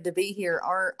excited to be here.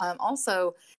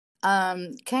 Also,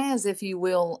 Kaz, if you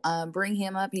will, bring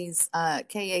him up. He's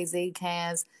KAZ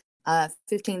Kaz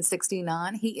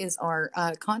 1569. He is our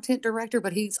content director,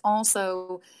 but he's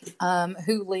also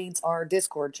who leads our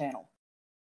Discord channel.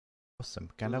 Awesome.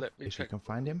 Gandalf, if you can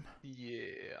find him.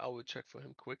 Yeah, I will check for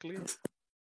him quickly.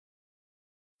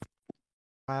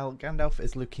 While Gandalf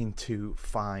is looking to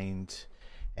find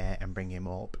and bring him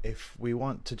up, if we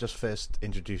want to just first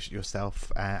introduce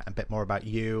yourself, a bit more about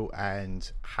you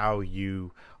and how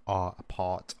you are a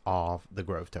part of the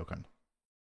Grove token.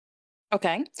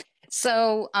 Okay,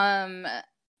 so I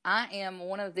am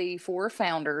one of the 4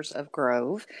 founders of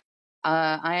Grove.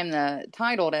 I am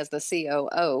titled as the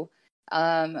COO,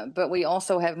 but we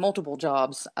also have multiple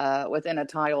jobs within a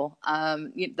title.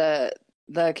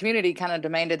 The community kind of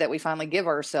demanded that we finally give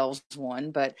ourselves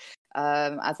one, but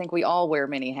I think we all wear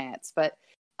many hats. But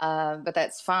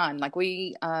that's fine. Like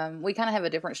we kind of have a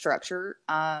different structure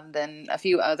than a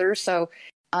few others. So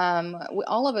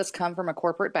all of us come from a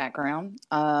corporate background,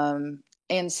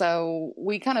 and so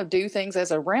we kind of do things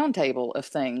as a round table of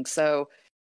things. So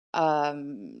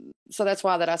that's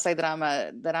why that I say that I'm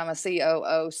a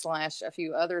COO / a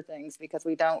few other things, because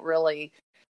we don't really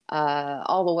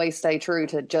all the way stay true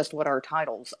to just what our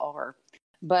titles are.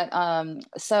 But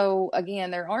so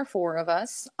again, there are 4 of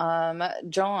us.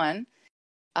 John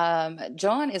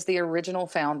is the original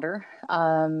founder.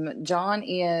 John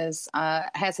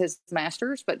has his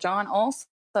master's, but John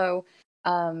also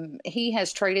he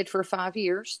has traded for 5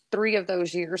 years. 3 of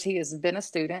those years he has been a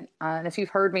student. And if you've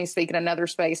heard me speak in another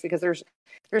space, because there's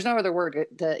no other word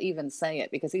to even say it,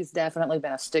 because he's definitely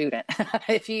been a student.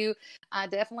 I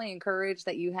definitely encourage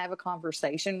that you have a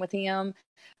conversation with him.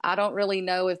 I don't really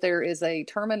know if there is a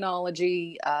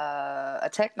terminology, a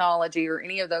technology, or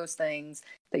any of those things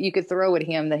that you could throw at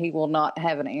him that he will not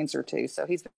have an answer to. So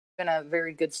he's been a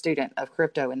very good student of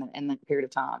crypto in that period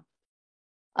of time.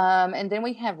 And then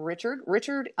we have Richard.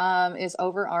 Richard is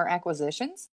over our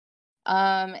acquisitions.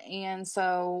 And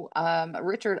so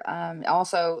Richard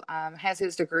also has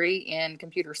his degree in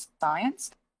computer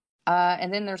science.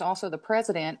 And then there's also the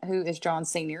president, who is John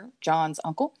Sr., John's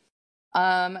uncle.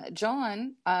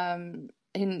 John, and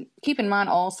keep in mind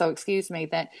also,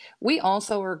 that we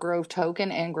also are Grove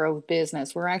Token and Grove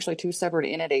Business. We're actually 2 separate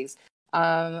entities,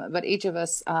 but each of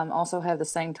us also have the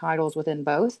same titles within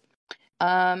both.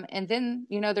 And then,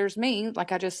 there's me,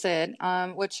 like I just said,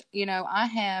 which, I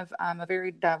have a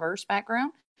very diverse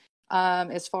background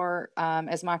as far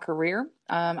as my career.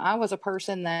 I was a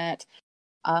person that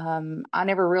I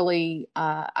never really,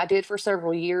 I did for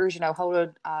several years,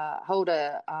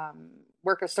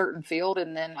 work a certain field,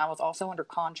 and then I was also under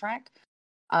contract.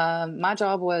 My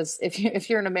job was, if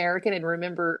you're an American and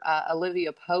remember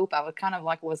Olivia Pope, I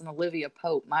was an Olivia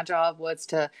Pope. My job was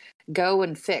to go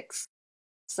and fix.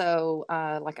 So,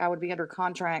 I would be under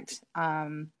contract.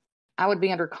 And I would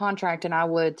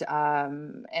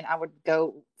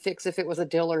go fix if it was a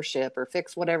dealership, or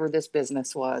fix whatever this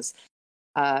business was,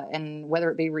 and whether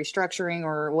it be restructuring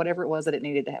or whatever it was that it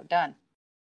needed to have done.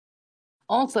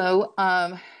 Also,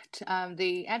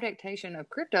 the adaptation of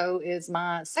crypto is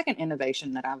my second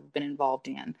innovation that I've been involved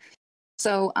in.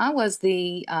 So I was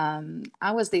the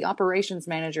operations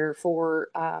manager for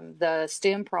the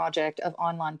STEM project of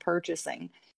online purchasing.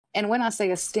 And when I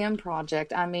say a STEM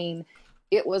project, I mean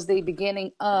it was the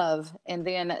beginning of, and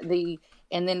then the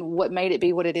And then what made it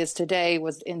be what it is today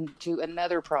was into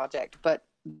another project, but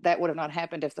that would have not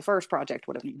happened if the first project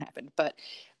would have even happened, but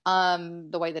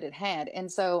the way that it had.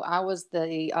 And so I was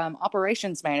the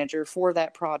operations manager for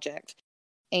that project.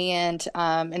 And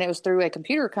it was through a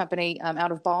computer company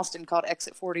out of Boston called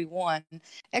Exit 41.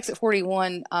 Exit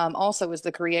 41 also is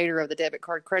the creator of the debit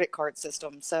card, credit card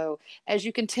system. So as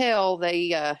you can tell,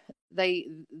 they're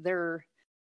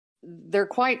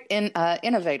quite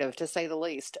innovative, to say the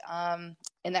least. And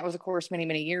that was, of course, many,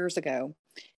 many years ago.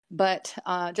 But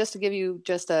just to give you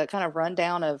just a kind of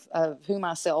rundown of who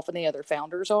myself and the other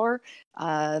founders are,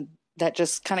 that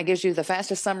just kind of gives you the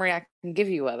fastest summary I can give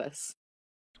you of us.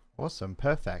 Awesome,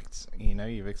 perfect.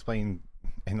 You've explained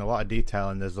in a lot of detail,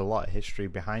 and there's a lot of history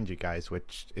behind you guys,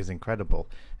 which is incredible.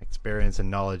 Experience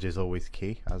and knowledge is always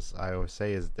key. As I always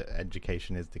say, is that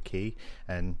education is the key,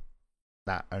 and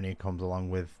that only comes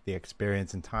along with the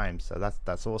experience and time. So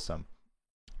that's awesome.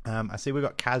 I see we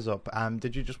got Kaz up.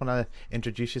 Did you just want to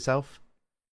introduce yourself?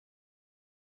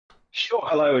 Sure.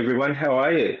 Hello, everyone. How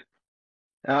are you?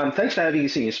 Thanks for having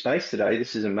us in your space today.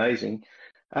 This is amazing.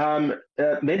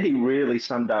 Mendy really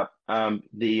summed up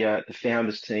the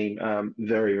founders team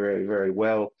very, very, very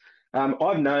well.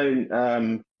 I've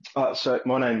known. So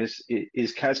my name is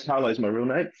Kaz. Carlo is my real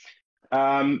name.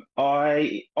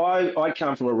 I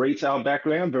come from a retail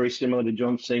background, very similar to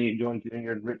John Senior, John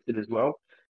Junior, and Richard as well.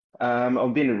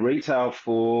 I've been in retail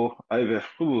for over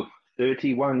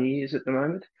 31 years at the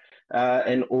moment,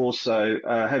 and also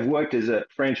have worked as a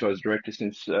franchise director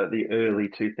since the early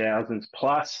 2000s,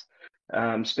 plus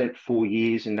spent 4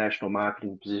 years in national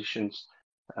marketing positions,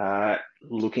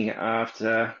 looking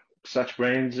after such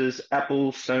brands as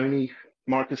Apple, Sony,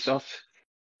 Microsoft,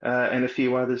 and a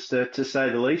few others, to say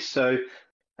the least. So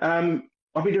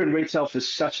I've been doing retail for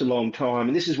such a long time,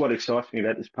 and this is what excites me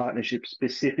about this partnership,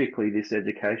 specifically this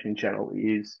education channel,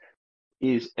 is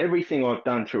everything I've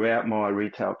done throughout my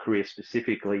retail career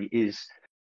specifically is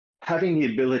having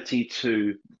the ability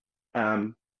to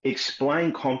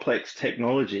explain complex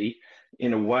technology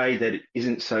in a way that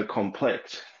isn't so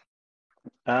complex.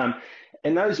 And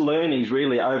those learnings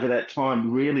really over that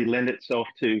time really lend itself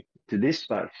to this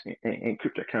space in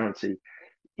cryptocurrency,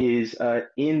 is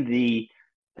in the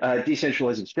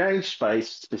decentralized exchange space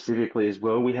specifically as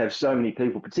well. We have so many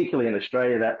people, particularly in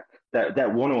Australia,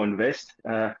 that want to invest,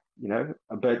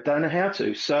 but don't know how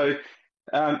to. So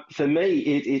for me,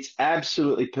 it's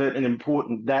absolutely pertinent and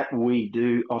important that we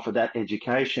do offer that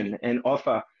education and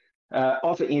offer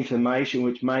information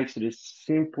which makes it as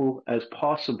simple as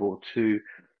possible to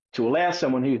allow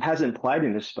someone who hasn't played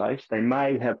in this space. They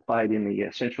may have played in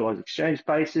the centralized exchange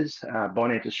spaces.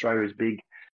 Binance Australia is big.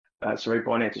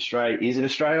 Binance Australia is in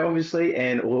Australia, obviously,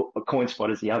 and CoinSpot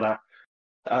is the other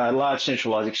large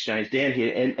centralized exchange down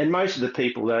here. And most of the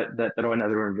people that I know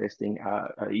that are investing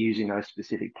are using those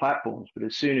specific platforms. But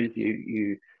as soon as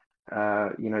you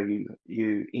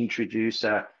introduce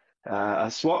a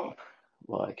swap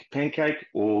like Pancake,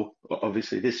 or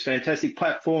obviously this fantastic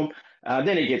platform,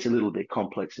 then it gets a little bit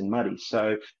complex and muddy.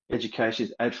 So education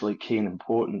is absolutely key and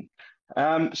important.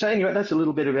 So anyway, that's a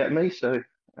little bit about me. So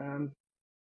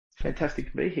fantastic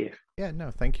to be here. Yeah,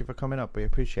 no, thank you for coming up. We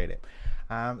appreciate it.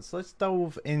 So let's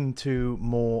delve into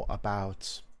more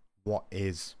about what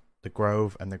is the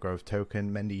Grove and the Grove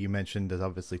token. Mendy, you mentioned there's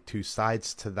obviously two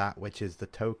sides to that, which is the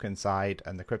token side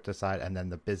and the crypto side, and then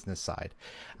the business side.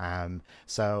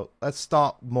 So let's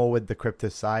start more with the crypto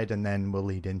side, and then we'll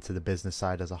lead into the business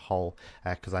side as a whole,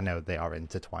 because I know they are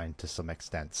intertwined to some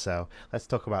extent. So let's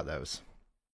talk about those.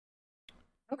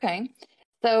 Okay.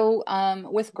 So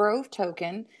with Grove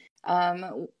token,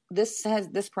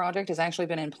 this project has actually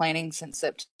been in planning since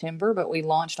September, but we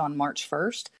launched on March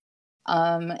 1st.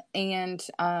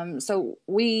 So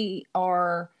we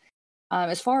are,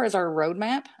 as far as our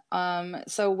roadmap,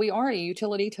 so we are a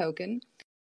utility token,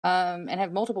 and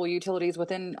have multiple utilities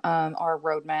within our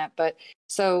roadmap. But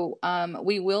so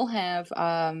we will have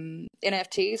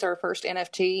NFTs. Our first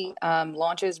NFT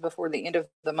launches before the end of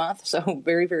the month, so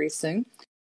very, very soon.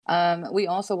 We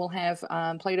also will have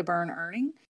play to burn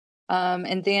earning.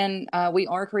 And then we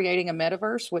are creating a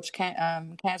metaverse, which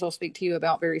Kaz will speak to you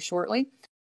about very shortly.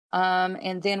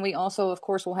 And then we also, of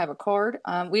course, will have a card.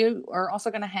 We are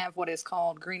also going to have what is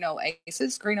called Green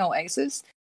Oasis. Green Oasis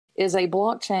is a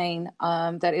blockchain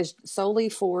that is solely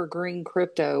for green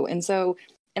crypto. And so,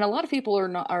 and a lot of people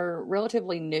are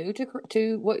relatively new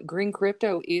to what green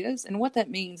crypto is. And what that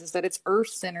means is that it's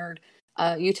Earth-centered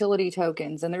utility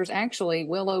tokens. And there's actually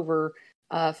well over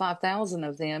 5,000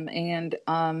 of them. And,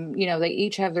 they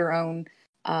each have their own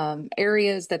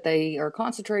areas that they are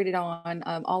concentrated on,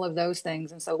 all of those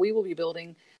things. And so we will be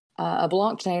building a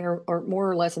blockchain, or more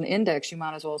or less an index, you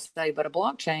might as well say, but a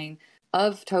blockchain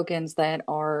of tokens that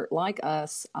are like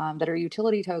us, that are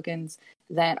utility tokens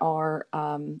that are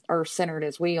Earth-centered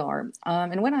as we are.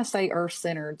 And when I say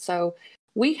Earth-centered, so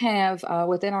we have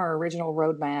within our original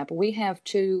roadmap, we have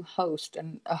two hosts,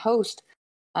 and a host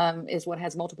is what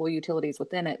has multiple utilities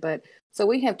within it. But so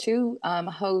we have two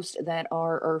hosts that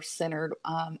are Earth-centered.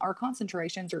 Our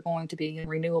concentrations are going to be in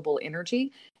renewable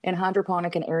energy and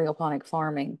hydroponic and aeroponic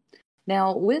farming.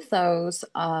 Now, with those,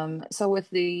 so with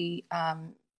the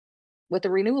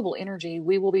renewable energy,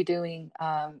 we will be doing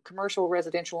commercial,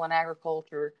 residential, and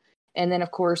agriculture. And then,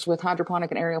 of course, with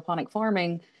hydroponic and aeroponic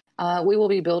farming, we will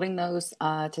be building those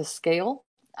to scale.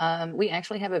 We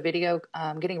actually have a video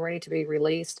getting ready to be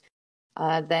released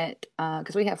that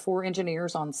because we have 4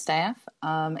 engineers on staff,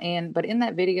 but in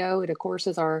that video, it of course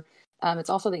is it's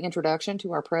also the introduction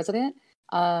to our president,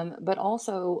 but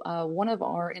also one of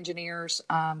our engineers,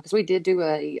 because we did do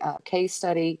a case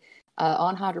study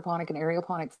on hydroponic and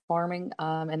aeroponic farming,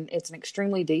 and it's an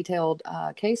extremely detailed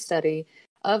case study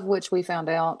of which we found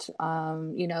out,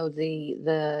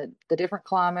 the different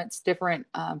climates, different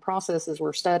processes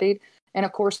were studied, and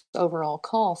of course overall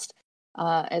cost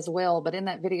as well. But in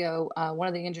that video, one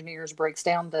of the engineers breaks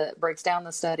down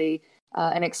the study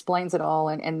and explains it all,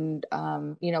 and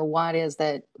why it is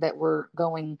that we're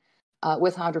going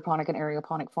with hydroponic and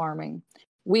aeroponic farming.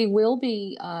 We will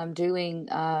be doing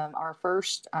our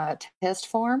first test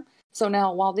farm. So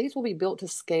now, while these will be built to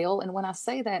scale, and when I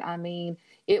say that, I mean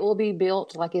it will be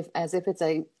built as if it's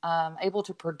able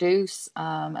to produce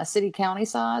a city county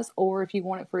size, or if you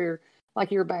want it for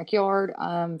your backyard,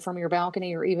 from your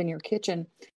balcony, or even your kitchen.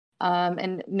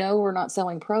 And no, we're not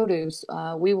selling produce.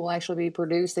 We will actually be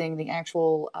producing the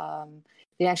actual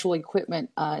equipment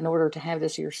in order to have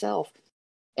this yourself.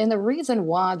 And the reason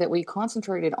why that we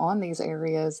concentrated on these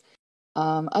areas,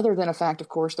 other than the fact, of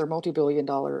course, they're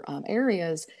multi-billion-dollar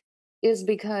areas, is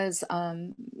because,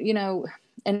 and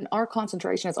our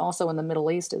concentration is also in the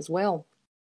Middle East as well.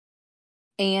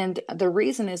 And the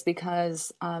reason is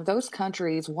because those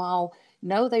countries, while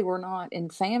no, they were not in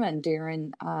famine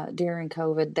during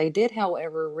COVID, they did,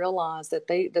 however, realize that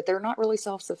they're not really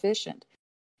self-sufficient.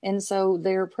 And so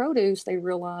their produce, they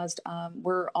realized,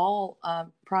 were all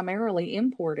primarily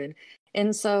imported.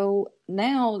 And so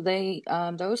now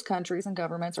those countries and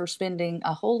governments are spending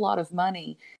a whole lot of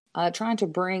money trying to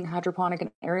bring hydroponic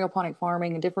and aeroponic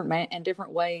farming and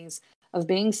different ways of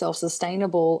being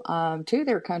self-sustainable to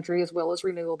their country, as well as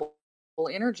renewable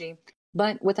energy.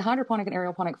 But with the hydroponic and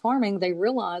aeroponic farming, they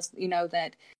realized,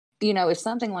 that if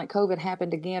something like COVID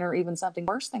happened again, or even something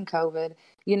worse than COVID,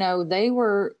 they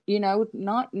were,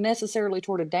 not necessarily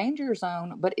toward a danger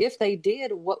zone, but if they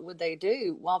did, what would they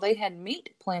do? While they had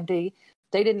meat plenty,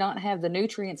 they did not have the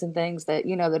nutrients and things that,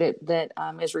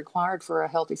 is required for a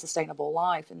healthy, sustainable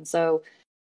life. And so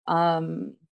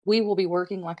we will be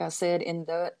working, like I said, in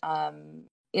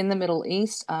the Middle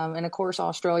East, and of course,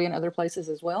 Australia and other places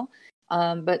as well.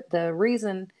 But the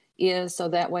reason is so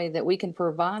that way that we can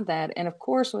provide that. And of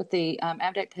course, with the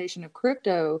adaptation of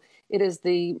crypto, it is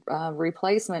the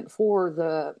replacement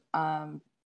for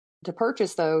to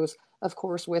purchase those, of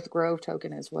course, with Grove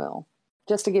token as well.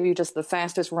 Just to give you just the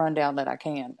fastest rundown that I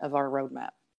can of our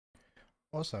roadmap.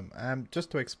 Awesome.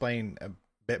 Just to explain a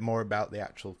bit more about the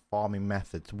actual farming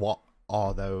methods, what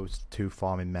are those 2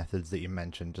 farming methods that you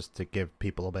mentioned, just to give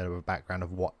people a bit of a background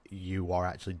of what you are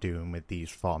actually doing with these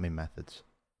farming methods?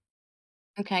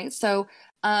 Okay, so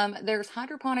there's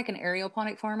hydroponic and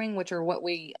aeroponic farming, which are what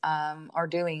we are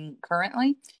doing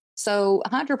currently. So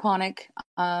hydroponic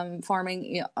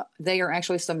farming, they are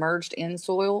actually submerged in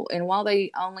soil, and while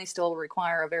they only still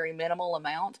require a very minimal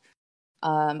amount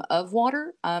of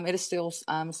water, it is still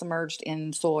submerged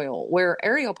in soil. Where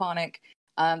aeroponic,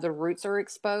 the roots are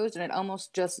exposed, and it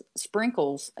almost just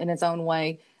sprinkles in its own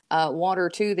way water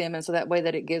to them, and so that way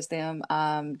that it gives them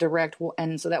direct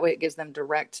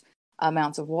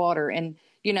amounts of water. And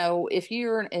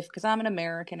because I'm an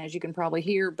American, as you can probably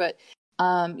hear, but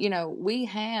we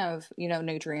have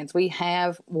nutrients, we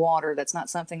have water. That's not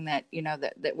something that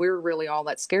that we're really all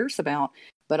that scarce about.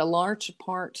 But a large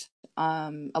part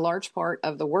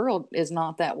of the world is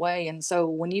not that way. And so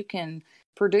when you can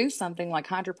produce something like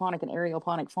hydroponic and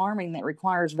aeroponic farming that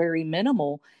requires very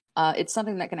minimal, it's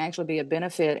something that can actually be a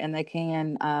benefit, and they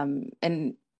can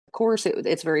and of course,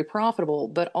 it's very profitable,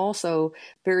 but also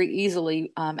very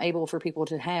easily able for people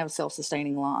to have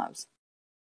self-sustaining lives.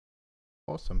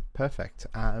 Awesome, perfect.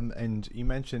 And you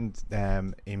mentioned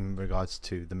in regards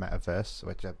to the metaverse,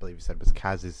 which I believe you said was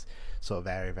Kaz's sort of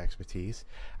area of expertise.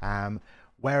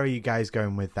 Where are you guys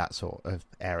going with that sort of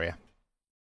area?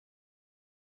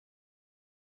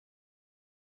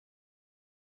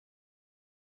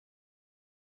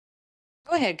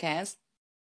 Go ahead, Kaz.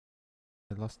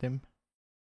 I lost him.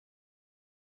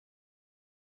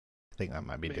 I think that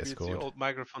might be Maybe Discord. it's the old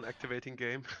microphone activating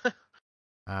game.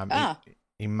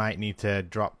 He might need to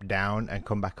drop down and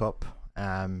come back up.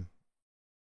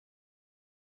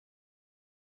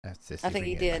 Let's see I if think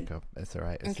we he can get did. back up. That's all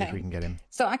right. Let's see if Okay. we can get him.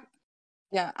 So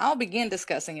I'll begin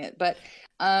discussing it. But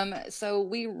so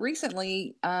we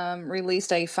recently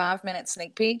released a 5-minute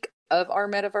sneak peek of our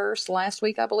metaverse last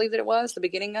week, I believe that it was the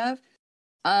beginning of.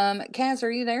 Kaz, are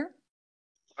you there?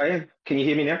 I am. Can you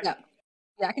hear me now? Yeah,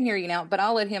 I can hear you now, but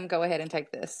I'll let him go ahead and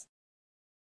take this.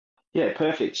 Yeah,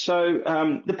 perfect. So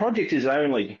the project is we're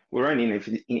only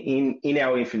in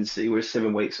our infancy. We're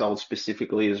 7 weeks old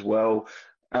specifically as well.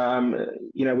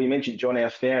 We mentioned John, our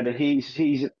founder.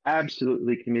 He's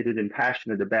absolutely committed and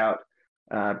passionate about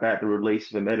the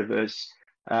release of a metaverse,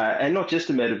 and not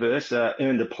just a metaverse,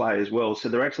 earn to play as well. So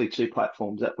there are actually 2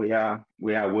 platforms that we are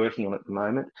working on at the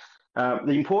moment.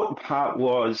 The important part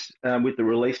was with the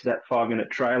release of that 5-minute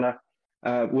trailer.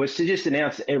 Was to just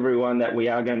announce to everyone that we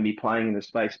are going to be playing in the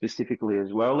space specifically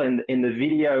as well, and the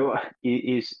video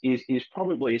is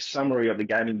probably a summary of the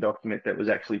gaming document that was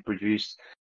actually produced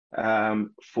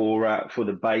for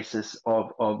the basis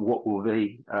of what will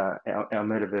be our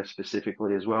metaverse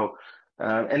specifically as well.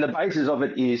 And the basis of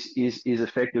it is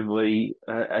effectively,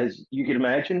 as you can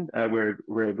imagine, we're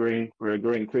a green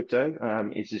crypto.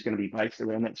 It's just going to be based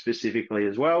around that specifically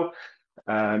as well,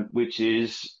 which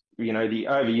is the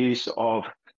overuse of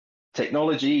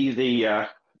technology,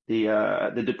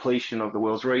 the depletion of the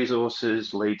world's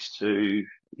resources leads to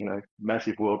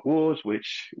massive world wars,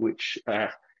 which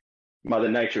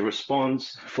Mother Nature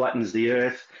responds, flattens the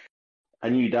earth, a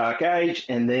new dark age,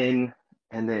 and then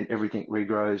everything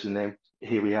regrows, and then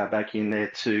here we are back in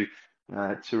there to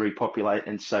repopulate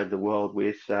and save the world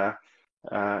with a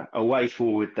way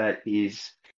forward that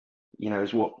is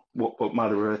what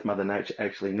Mother Earth, Mother Nature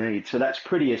actually needs. So that's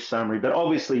pretty a summary. But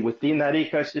obviously within that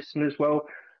ecosystem as well,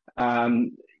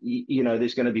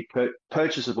 there's going to be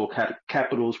purchasable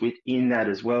capitals within that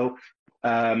as well.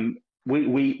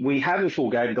 We have a full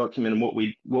game document, and what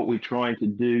we're trying to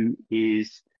do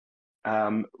is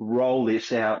roll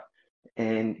this out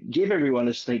and give everyone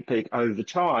a sneak peek over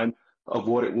time of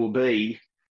what it will be.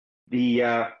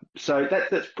 So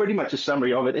that's pretty much a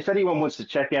summary of it. If anyone wants to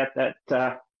check out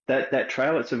that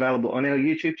trailer, it's available on our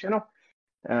YouTube channel.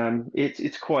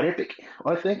 It's quite epic,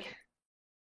 I think.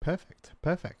 Perfect.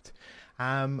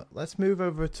 Let's move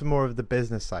over to more of the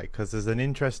business side, because there's an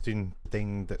interesting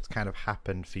thing that's kind of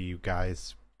happened for you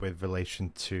guys with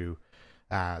relation to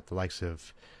the likes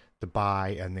of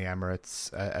Dubai and the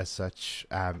Emirates as such.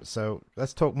 So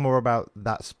let's talk more about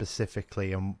that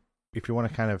specifically, and if you want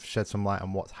to kind of shed some light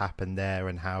on what's happened there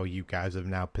and how you guys have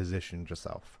now positioned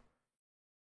yourself.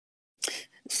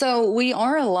 So we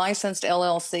are a licensed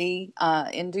LLC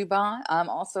in Dubai. I'm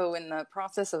also in the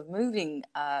process of moving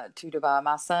to Dubai.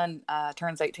 My son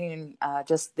turns 18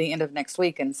 just the end of next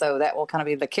week, and so that will kind of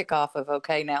be the kickoff of,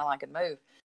 okay, now I can move.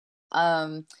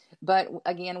 But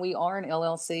again, we are an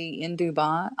LLC in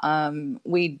Dubai.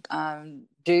 We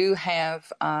do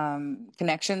have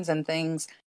connections and things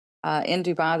in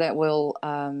Dubai that will,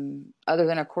 other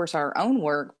than, of course, our own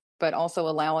work, but also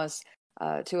allow us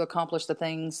to accomplish the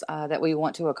things that we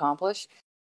want to accomplish.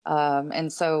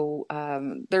 And so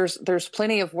there's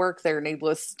plenty of work there,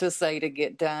 needless to say, to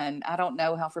get done. I don't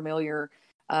know how familiar,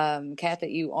 Kat, that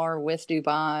you are with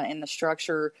Dubai and the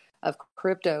structure of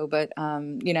crypto, but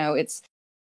it's,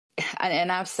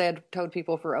 and I've told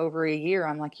people for over a year,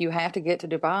 I'm like, you have to get to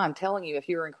Dubai. I'm telling you, if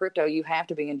you're in crypto, you have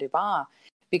to be in Dubai,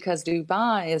 because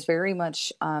Dubai is very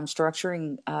much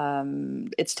structuring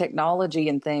its technology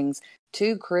and things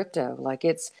to crypto. Like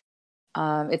the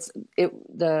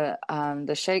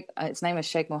Sheikh, its name is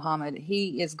Sheikh Mohammed.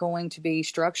 He is going to be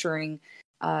structuring.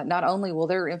 Not only will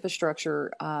their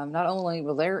infrastructure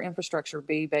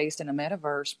be based in a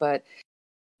metaverse,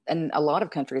 and a lot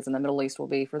of countries in the Middle East will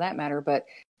be, for that matter, but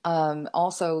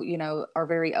also, are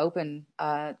very open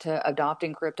to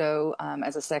adopting crypto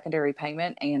as a secondary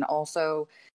payment, and also,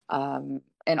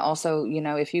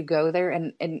 if you go there,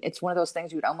 and it's one of those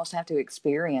things you would almost have to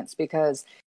experience, because,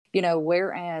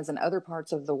 whereas in other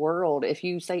parts of the world, if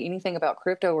you say anything about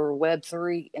crypto or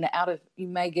Web3, and you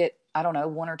may get, I don't know,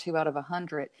 1 or 2 out of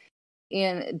 100.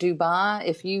 In Dubai,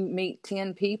 if you meet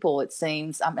 10 people, it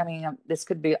seems, I mean, this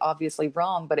could be obviously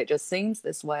wrong, but it just seems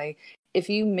this way. If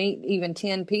you meet even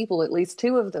 10 people, at least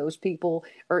 2 of those people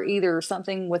are either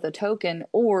something with a token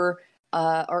or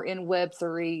are in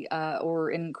Web3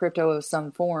 or in crypto of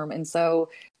some form. And so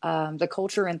the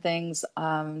culture and things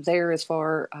there, as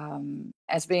far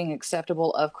as being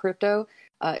acceptable of crypto,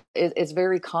 is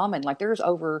very common. Like there's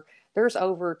over there's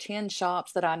over 10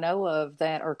 shops that I know of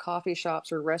that are coffee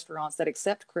shops or restaurants that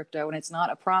accept crypto, and it's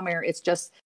not a primary. It's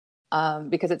just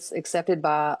because it's accepted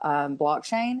by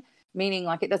blockchain, meaning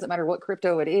like it doesn't matter what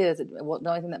crypto it is. The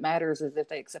only thing that matters is if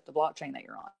they accept the blockchain that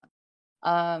you're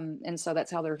on. And so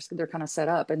that's how they're kind of set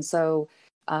up. And so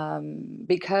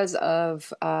because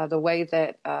of the way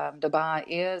that Dubai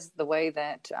is, the way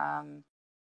that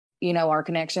our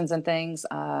connections and things,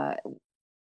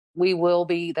 we will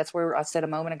be. That's where I said a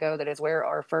moment ago that is where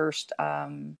our first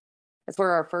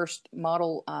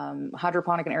model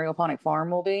hydroponic and aeroponic farm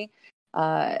will be.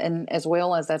 And as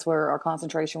well as that's where our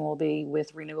concentration will be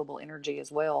with renewable energy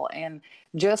as well. And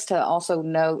just to also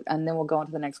note, and then we'll go on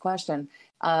to the next question.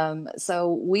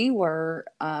 So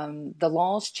the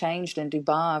laws changed in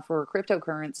Dubai for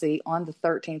cryptocurrency on the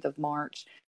 13th of March.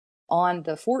 On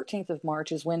the 14th of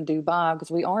March is when Dubai,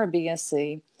 because we are a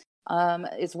BSC,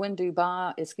 is when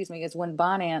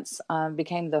Binance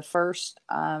became the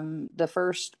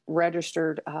first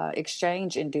registered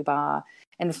exchange in Dubai.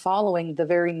 And following the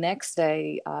very next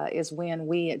day is when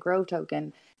we at Grove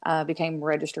Token became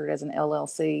registered as an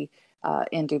LLC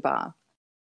in Dubai.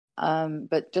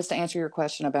 But just to answer your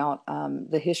question about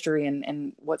the history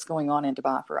and what's going on in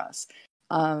Dubai for us.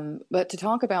 But to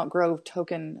talk about Grove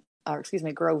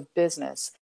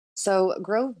Business. So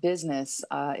Grove Business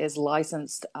is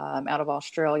licensed out of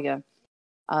Australia,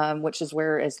 which is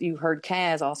where, as you heard,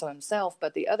 Kaz also himself,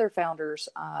 but the other founders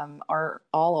are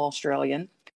all Australian.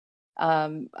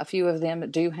 A few of them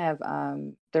do have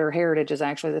their heritage is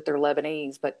actually that they're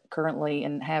Lebanese, but currently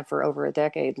and have for over a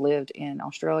decade lived in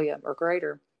Australia or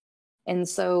greater. And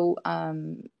so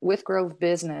with Grove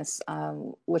Business,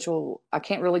 I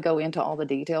can't really go into all the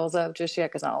details of just yet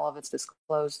because not all of it's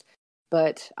disclosed,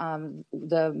 but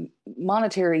the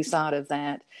monetary side of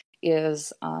that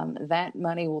is that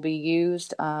money will be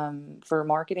used for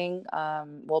marketing,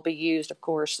 will be used, of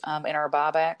course, in our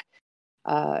buyback.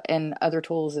 And other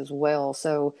tools as well.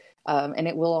 So, and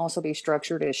it will also be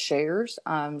structured as shares.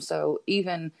 So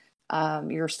even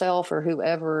yourself or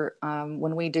whoever,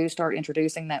 when we do start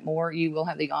introducing that more, you will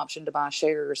have the option to buy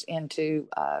shares into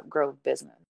Grove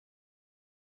Business.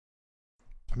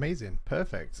 Amazing.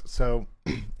 Perfect. So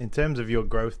in terms of your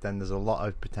growth, then there's a lot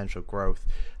of potential growth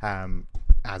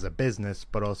as a business,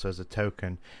 but also as a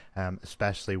token,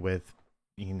 especially with,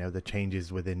 the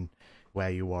changes within where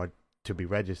you are to be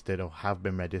registered or have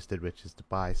been registered, which is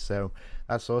Dubai. So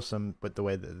that's awesome with the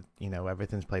way that,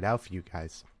 everything's played out for you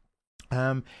guys.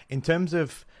 In terms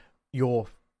of your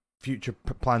future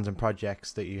plans and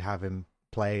projects that you have in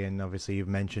play, and obviously you've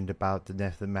mentioned about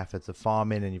the methods of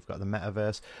farming and you've got the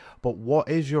metaverse, but what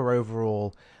is your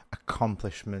overall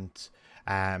accomplishment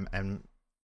and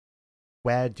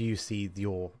where do you see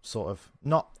your sort of,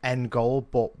 not end goal,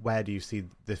 but where do you see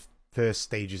the first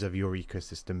stages of your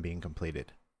ecosystem being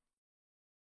completed?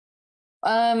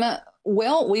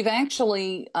 Well, we've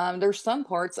actually, there's some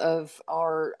parts of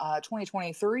our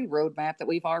 2023 roadmap that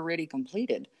we've already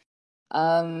completed.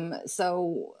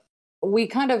 So we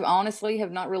kind of honestly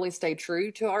have not really stayed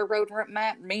true to our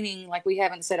roadmap, meaning like we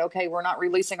haven't said, okay, we're not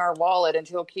releasing our wallet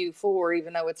until Q4,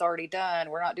 even though it's already done.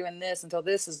 We're not doing this until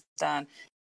this is done.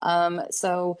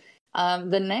 So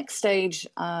the next stage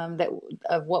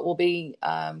of what will be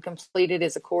completed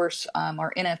is, of course,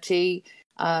 our NFT.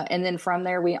 And then from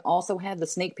there, we also have the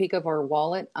sneak peek of our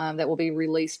wallet that will be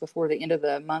released before the end of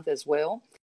the month as well.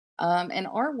 And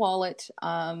our wallet,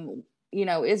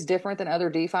 is different than other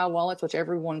DeFi wallets, which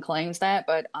everyone claims that.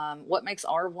 But what makes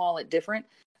our wallet different?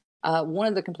 One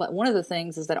of the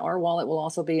things is that our wallet will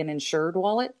also be an insured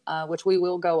wallet, which we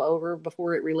will go over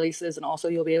before it releases, and also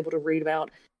you'll be able to read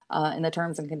about in the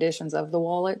terms and conditions of the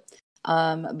wallet.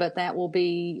 But that will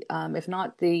be, if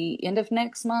not the end of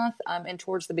next month, and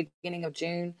towards the beginning of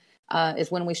June,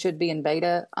 is when we should be in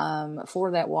beta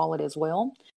for that wallet as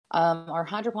well. Our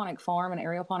hydroponic farm and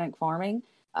aeroponic farming,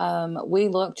 we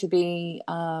look to be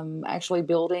actually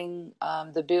building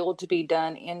the build to be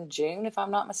done in June, if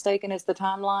I'm not mistaken, is the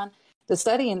timeline. The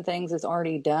study and things is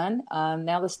already done.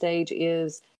 Now the stage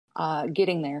is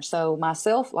getting there. So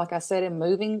myself, like I said, am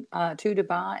moving to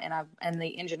Dubai, and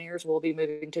the engineers will be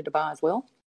moving to Dubai as well.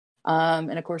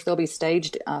 And of course, they'll be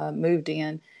staged, moved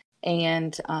in,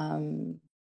 and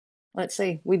let's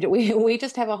see, we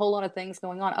just have a whole lot of things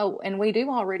going on. Oh, and we do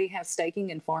already have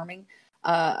staking and farming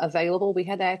available. We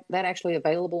had that actually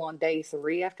available on day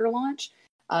 3 after launch.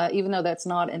 Even though that's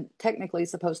not technically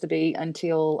supposed to be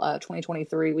until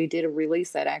 2023, we did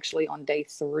release that actually on day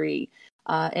 3.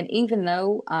 And even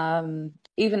though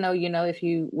if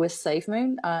you with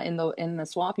SafeMoon in the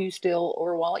swap, you still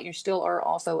or wallet, you still are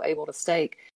also able to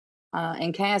stake.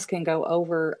 and Kaz can go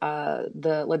over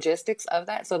the logistics of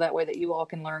that, so that way that you all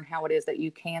can learn how it is that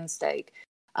you can stake.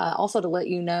 Also, to let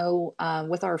you know,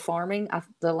 with our farming,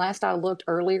 the last I looked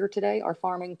earlier today, our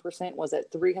farming percent was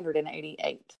at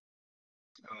 388.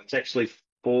 Oh, it's actually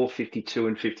 452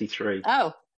 and 53.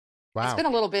 Oh, Wow. it's been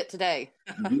a little bit today.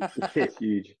 It's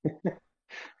huge.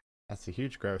 That's a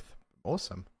huge growth.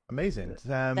 Awesome. Amazing.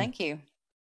 Thank you.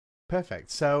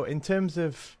 Perfect. So in terms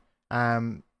of,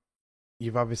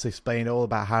 you've obviously explained all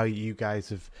about how you guys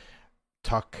have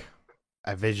took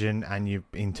a vision and you,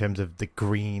 in terms of the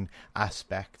green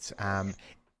aspect,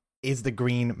 is the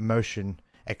green motion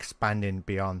expanding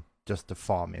beyond just the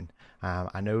farming?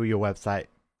 I know your website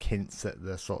hints at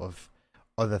the sort of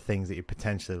other things that you're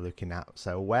potentially looking at.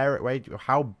 So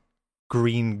how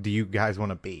green do you guys want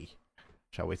to be?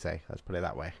 Shall we say? Let's put it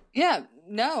that way. Yeah,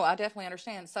 no, I definitely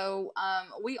understand. So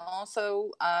we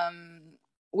also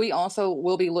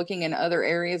will be looking in other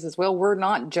areas as well. We're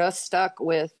not just stuck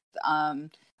with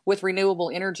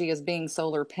renewable energy as being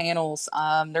solar panels.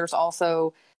 There's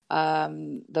also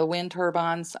the wind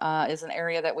turbines is an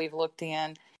area that we've looked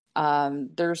in.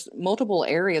 There's multiple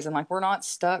areas, and like we're not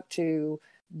stuck to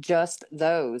just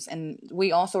those. And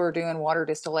we also are doing water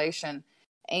distillation.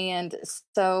 And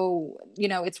so,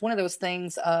 it's one of those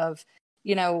things of,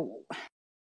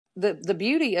 the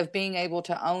beauty of being able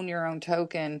to own your own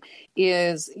token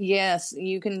is, yes,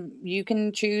 you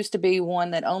can choose to be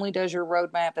one that only does your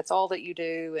roadmap. That's all that you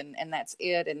do. And that's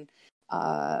it. And,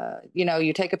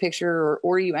 you take a picture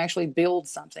or you actually build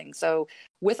something. So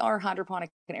with our hydroponic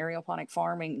and aeroponic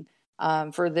farming,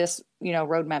 for this,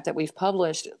 roadmap that we've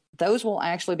published, those will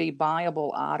actually be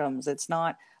buyable items. It's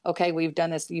not, okay, we've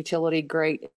done this utility,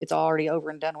 great, it's already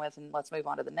over and done with, and let's move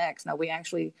on to the next. No, we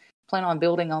actually plan on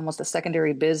building almost a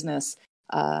secondary business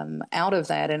out of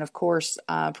that, and of course,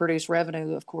 produce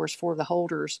revenue, of course, for the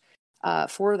holders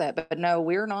for that. But no,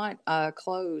 we're not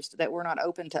closed, that we're not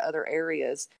open to other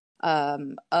areas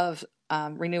of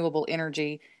renewable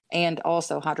energy and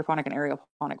also hydroponic and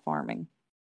aeroponic farming.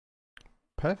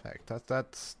 Perfect.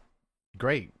 That's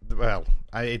great. Well,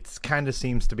 it kind of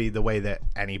seems to be the way that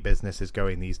any business is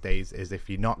going these days, is if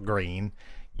you're not green,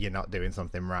 you're not doing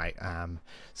something right.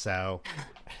 So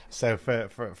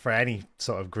for any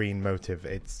sort of green motive,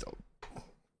 it's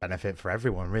benefit for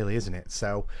everyone, really, isn't it?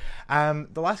 So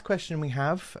the last question we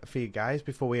have for you guys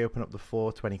before we open up the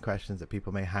floor to any questions that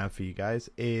people may have for you guys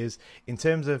is, in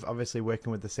terms of obviously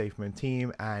working with the SafeMoon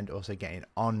team and also getting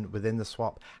on within the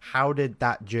swap, how did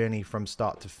that journey from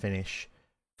start to finish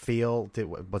feel?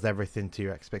 Was everything to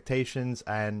your expectations?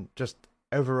 And just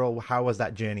overall, how was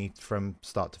that journey from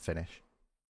start to finish?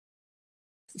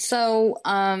 So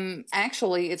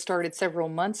actually, it started several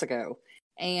months ago.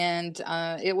 And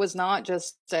it was not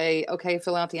just say, okay,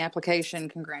 fill out the application,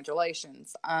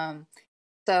 congratulations.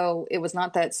 So it was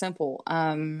not that simple.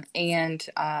 And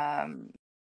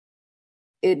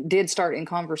it did start in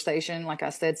conversation, like I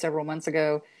said, several months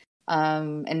ago,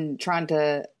 and trying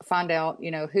to find out,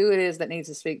 who it is that needs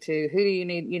to speak to, who do you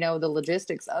need, the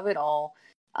logistics of it all.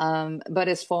 But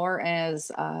as far as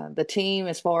the team,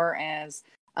 as far as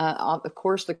of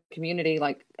course, the community,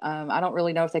 I don't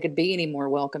really know if they could be any more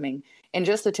welcoming. And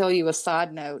just to tell you a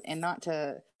side note, and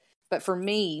but for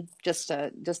me, just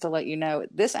to let you know,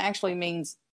 this actually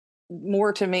means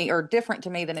more to me or different to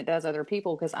me than it does other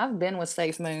people, because I've been with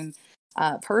SafeMoon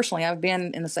personally. I've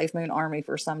been in the SafeMoon Army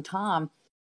for some time.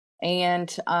 And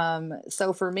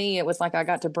so for me, it was like I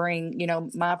got to bring,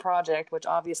 my project, which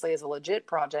obviously is a legit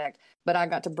project, but I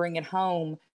got to bring it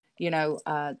home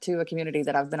to a community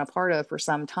that I've been a part of for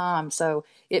some time. So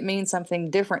it means something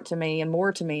different to me and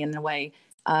more to me in the way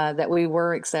that we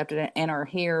were accepted and are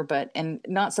here. And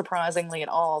not surprisingly at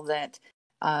all that,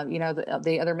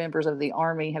 the other members of the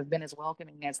Army have been as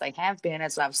welcoming as they have been,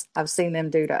 as I've seen them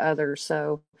do to others.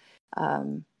 So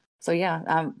yeah,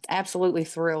 I'm absolutely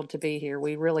thrilled to be here.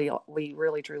 We really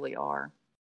truly are.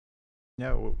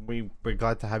 No, we're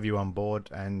glad to have you on board,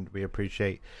 and we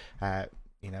appreciate,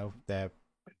 the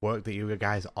work that you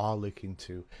guys are looking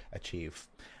to achieve.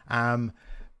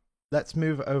 Let's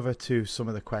move over to some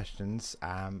of the questions.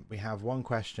 We have one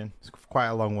question, it's quite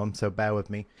a long one, so bear with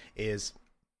me, is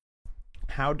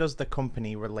how does the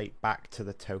company relate back to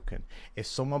the token? If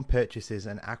someone purchases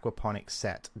an aquaponics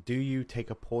set, do you take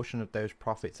a portion of those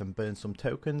profits and burn some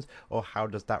tokens, or how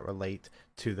does that relate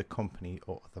to the company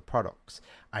or the products?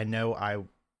 I know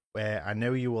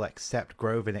you will accept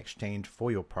Grove in exchange for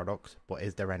your products, but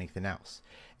is there anything else?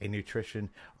 A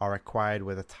nutrition are acquired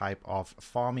with a type of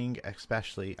farming,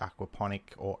 especially aquaponic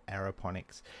or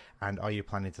aeroponics, and are you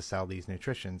planning to sell these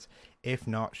nutritions? If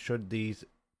not, should these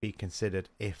be considered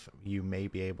if you may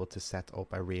be able to set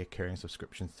up a reoccurring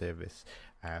subscription service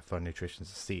for Nutrition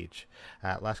Siege.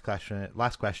 Last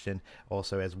question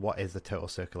also is, what is the total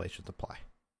circulation supply?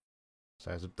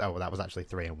 So that was actually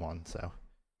 3 in 1. So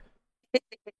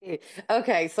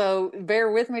okay, so bear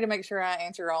with me to make sure I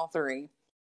answer all three.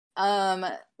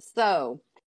 The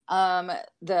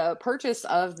purchase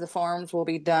of the farms will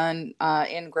be done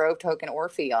in Grove token or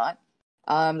fiat.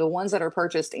 The ones that are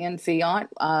purchased in fiat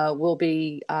will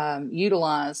be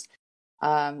utilized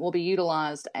as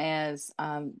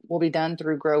will be done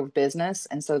through Grove Business,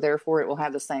 and so therefore it will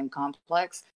have the same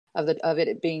complex of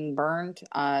it being burned,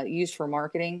 used for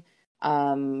marketing.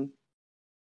 So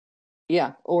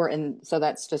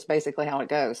that's just basically how it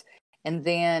goes. And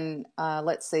then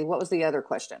let's see, what was the other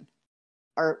question?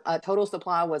 Our total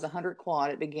supply was 100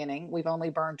 quad at beginning. We've only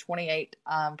burned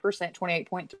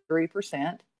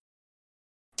 28.3%.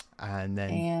 And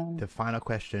then the final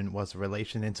question was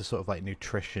relation into sort of like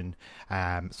nutrition,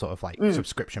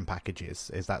 subscription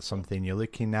packages. Is that something you're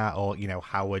looking at, or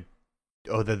how would,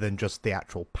 other than just the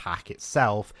actual pack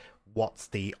itself, what's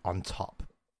the on top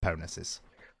bonuses?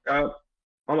 I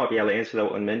might be able to answer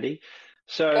that one, Mindy.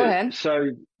 So, go ahead.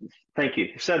 So thank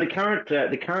you. So the current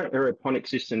aeroponic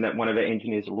system that one of our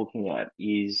engineers are looking at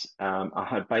is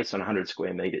based on 100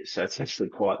 square meters. So it's actually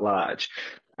quite large.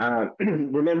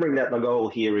 Remembering that the goal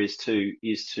here is to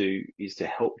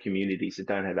help communities that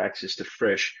don't have access to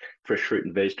fresh fruit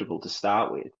and vegetable to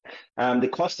start with. The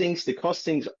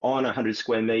costings on a 100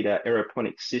 square meter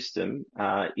aeroponic system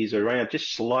is around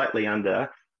just slightly under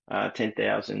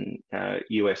 10,000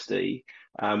 USD,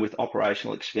 with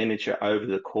operational expenditure over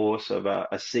the course of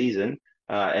a season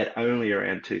at only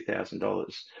around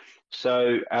 $2,000.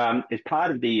 So as part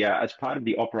of the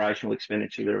operational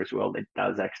expenditure there as well, it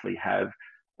does actually have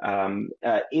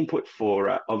input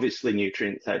for obviously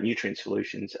nutrient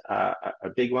solutions are a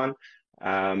big one.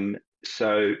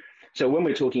 So when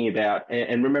we're talking about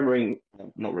and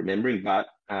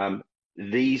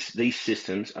these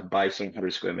systems are based on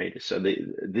 100 square meters. So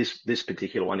this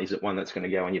particular one isn't one that's going to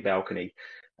go on your balcony.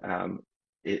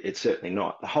 It's certainly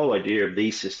not. The whole idea of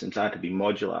these systems are to be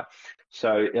modular.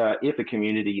 So if a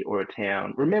community or a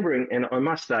town, remembering, and I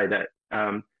must say that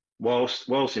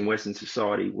whilst in Western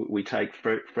society we take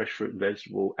fresh fruit and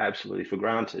vegetable absolutely for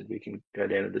granted, we can go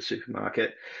down to the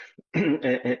supermarket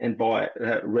and buy it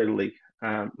readily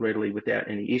without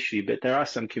any issue. But there are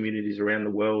some communities around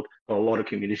the world, or a lot of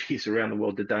communities around the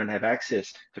world, that don't have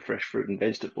access to fresh fruit and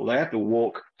vegetable. They have to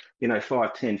walk,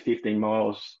 5, 10, 15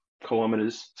 miles,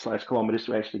 kilometers to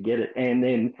actually get it. And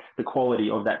then the quality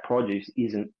of that produce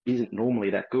isn't normally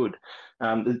that good.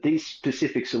 These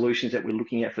specific solutions that we're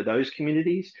looking at for those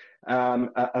communities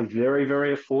are very,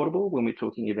 very affordable when we're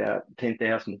talking about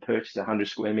 $10,000 to purchase a 100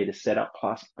 square meter setup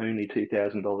plus only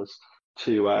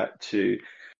 $2,000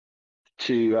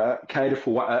 to cater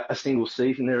for a single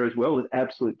season there as well, with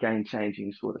absolute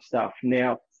game-changing sort of stuff.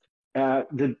 Now,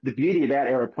 the beauty about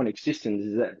aeroponic systems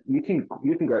is that you can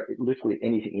grow literally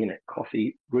anything in it: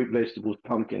 coffee, root vegetables,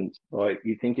 pumpkins. Like,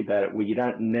 you think about it, where you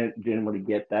don't generally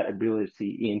get that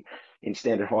ability in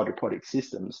standard hydroponic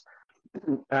systems.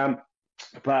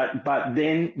 But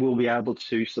then we'll be able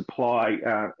to supply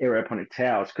aeroponic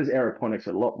towers, because aeroponics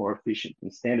are a lot more efficient than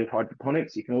standard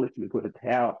hydroponics. You can literally put a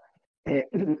tower,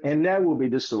 and that will be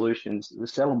the solutions, the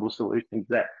sellable solutions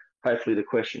that hopefully the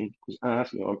question was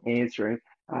asking or I'm answering.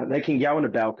 They can go on a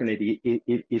balcony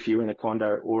if you're in a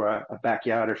condo, or a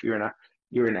backyard if you're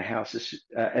in a house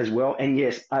as well. And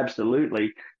yes,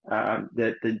 absolutely,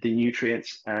 the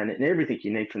nutrients and everything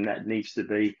you need from that needs to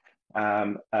be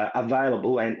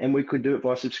available, and we could do it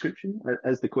by subscription,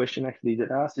 as the question actually that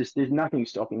asked. There's nothing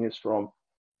stopping us from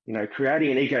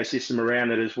creating an ecosystem around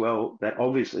it as well, that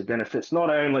obviously benefits not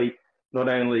only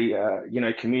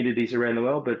communities around the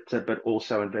world, but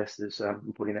also investors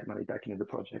putting that money back into the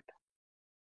project.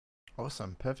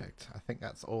 Awesome, perfect. I think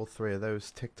that's all three of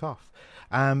those ticked off.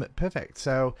 Perfect.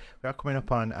 So we are coming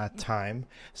up on time.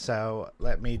 So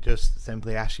let me just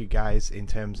simply ask you guys, in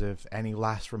terms of any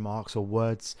last remarks or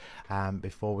words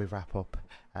before we wrap up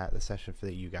the session for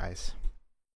you guys.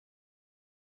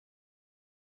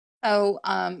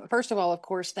 First of all, of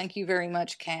course, thank you very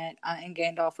much, Kat and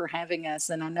Gandalf, for having us.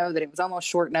 And I know that it was almost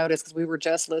short notice because we were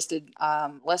just listed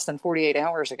less than 48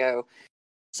 hours ago.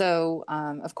 So,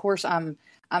 of course, I'm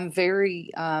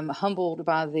very humbled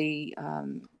by the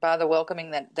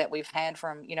welcoming that we've had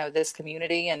from this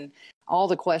community, and all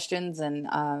the questions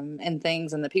and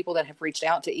things, and the people that have reached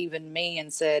out to even me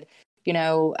and said,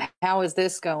 how is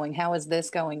this going? How is this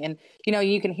going? And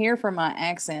you can hear from my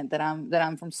accent that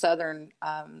I'm from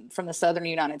the southern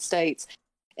United States.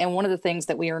 And one of the things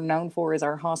that we are known for is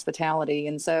our hospitality.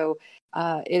 And so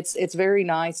it's very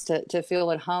nice to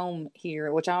feel at home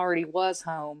here, which I already was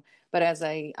home. But as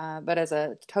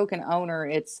a token owner,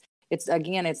 it's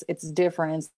again, it's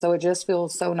different. And so it just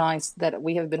feels so nice that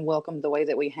we have been welcomed the way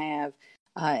that we have,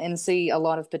 and see a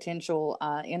lot of potential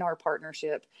in our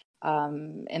partnership.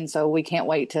 And so we can't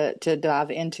wait to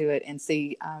dive into it and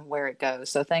see where it goes.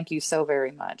 So thank you so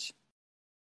very much.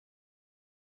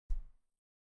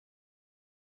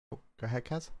 Go ahead,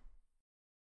 Kaz.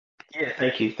 Yeah,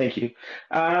 thank you.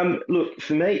 Look,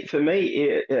 for me,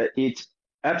 it's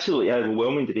absolutely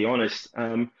overwhelming, to be honest.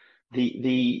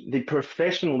 The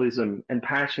professionalism and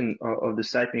passion of the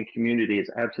SafeMoon community has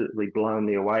absolutely blown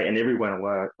me away, and everyone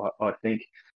away. I think,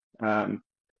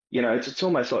 it's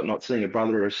almost like not seeing a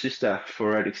brother or a sister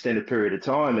for an extended period of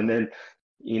time, and then,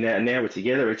 now we're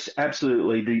together. It's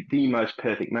absolutely the most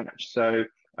perfect match. So.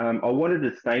 I wanted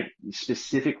to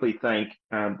specifically thank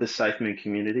the SafeMoon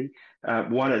community,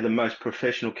 one of the most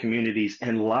professional communities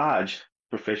and large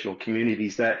professional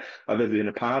communities that I've ever been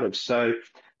a part of. So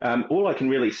all I can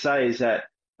really say is that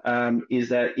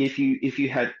if you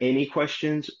have any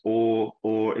questions or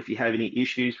if you have any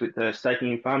issues with the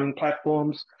staking and farming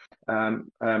platforms,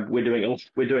 we're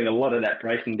doing a lot of that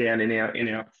breaking down in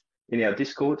our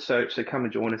Discord, so come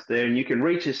and join us there. And you can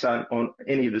reach us on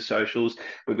any of the socials.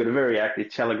 We've got a very active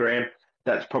Telegram.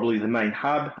 That's probably the main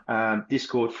hub.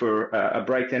 Discord for a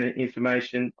breakdown of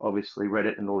information. Obviously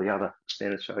Reddit and all the other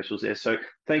standard socials there. So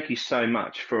thank you so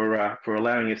much for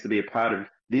allowing us to be a part of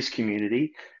this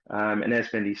community. And as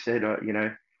Bendy said,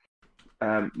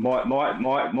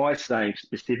 my saying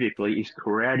specifically is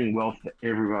creating wealth for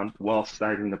everyone while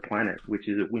saving the planet, which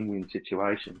is a win-win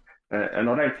situation. And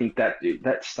I don't think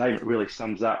that statement really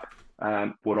sums up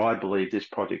what I believe this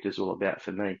project is all about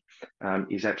for me.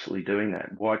 Is absolutely doing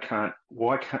that. Why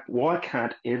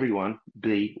can't everyone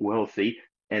be wealthy,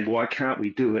 and why can't we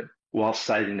do it while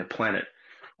saving the planet?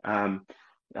 I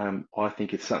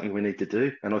think it's something we need to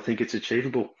do, and I think it's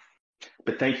achievable.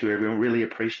 But thank you, everyone. Really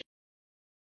appreciate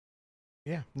it.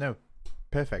 Yeah, no,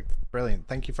 perfect, brilliant.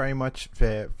 Thank you very much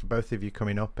for both of you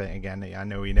coming up. And again, I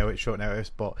know it's short notice,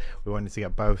 but we wanted to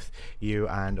get both you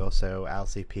and also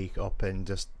LCP up and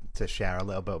just to share a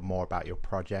little bit more about your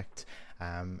project.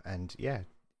 And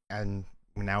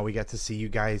now we get to see you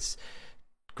guys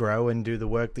grow and do the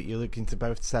work that you're looking to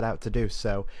both set out to do.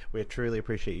 So we truly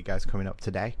appreciate you guys coming up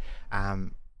today.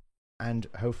 And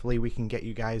hopefully we can get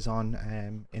you guys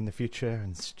on in the future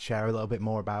and share a little bit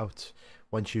more about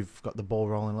once you've got the ball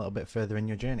rolling a little bit further in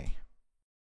your journey.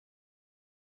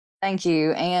 Thank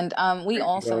you. And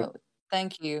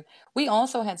thank you. We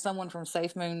also had someone from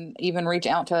SafeMoon even reach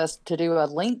out to us to do a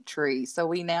link tree. So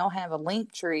we now have a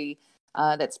link tree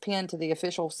that's pinned to the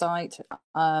official site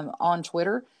on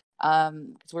Twitter,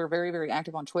 because we're very, very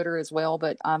active on Twitter as well.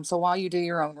 But so while you do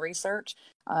your own research,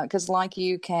 because like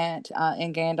you, Kat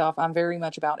and Gandalf, I'm very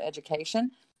much about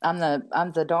education. I'm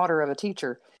the daughter of a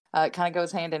teacher. It kind of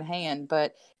goes hand in hand,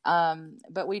 but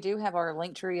we do have our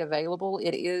link tree available.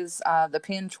 It is the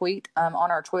pinned tweet on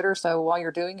our Twitter. So while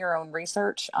you're doing your own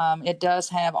research, it does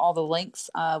have all the links,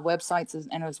 websites,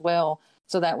 and as well.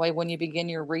 So that way, when you begin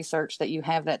your research, that you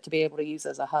have that to be able to use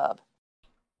as a hub.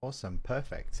 Awesome,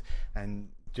 perfect. And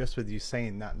just with you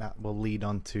saying that, that will lead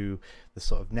on to the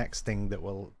sort of next thing that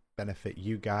will benefit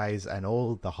you guys and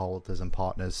all the holders and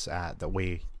partners that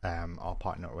we are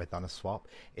partnered with on a swap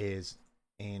is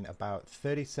in about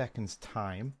 30 seconds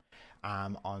time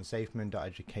on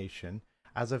SafeMoon.education.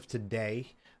 As of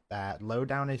today, that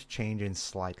lowdown is changing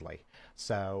slightly.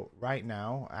 So right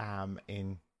now,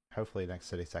 in hopefully the next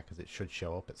 30 seconds, it should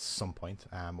show up at some point.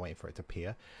 I'm waiting for it to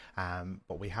appear.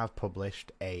 But we have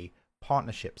published a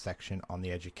partnership section on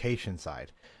the education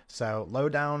side. So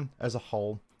lowdown as a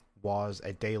whole was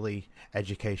a daily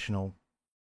educational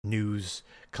news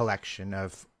collection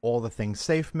of all the things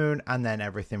SafeMoon and then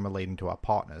everything relating to our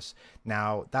partners.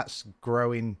 Now that's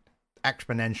growing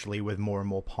exponentially with more and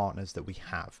more partners that we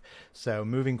have. So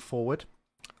moving forward,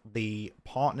 the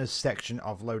partners section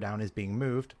of lowdown is being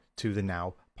moved to the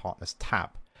now partners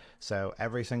tab. So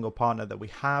every single partner that we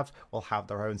have will have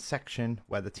their own section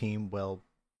where the team will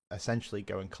essentially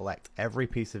go and collect every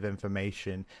piece of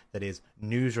information that is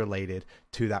news related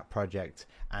to that project,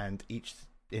 and each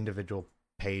individual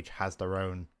page has their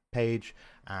own page.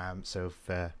 So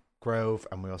for Grove,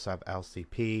 and we also have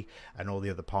LCP and all the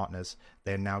other partners,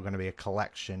 they're now going to be a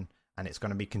collection, and it's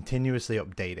going to be continuously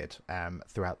updated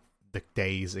throughout the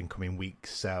days and coming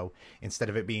weeks. So instead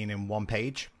of it being in one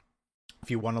page, If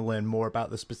you want to learn more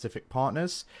about the specific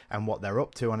partners and what they're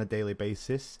up to on a daily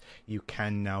basis, you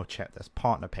can now check this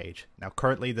partner page. Now,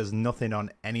 currently, there's nothing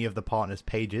on any of the partners'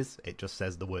 pages. It just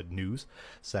says the word news.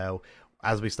 So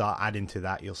as we start adding to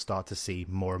that, you'll start to see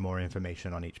more and more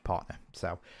information on each partner.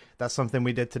 So that's something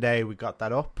we did today. We got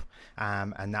that up,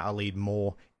 and that'll lead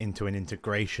more into an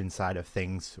integration side of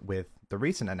things with the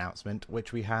recent announcement,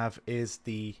 which we have is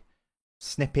the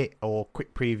snippet or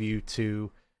quick preview to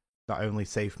not only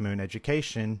SafeMoon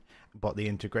Education, but the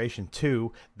integration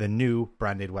to the new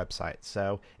branded website.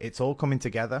 So it's all coming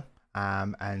together,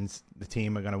 and the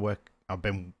team are going to work. I've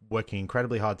been working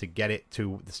incredibly hard to get it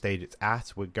to the stage it's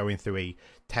at. We're going through a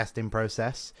testing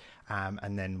process,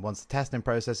 and then once the testing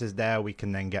process is there, we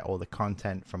can then get all the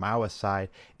content from our side,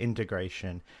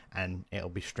 integration, and it'll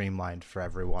be streamlined for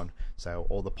everyone. So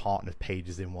all the partner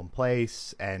pages in one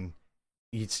place, and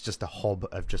it's just a hub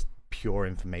of just pure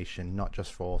information, not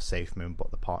just for SafeMoon,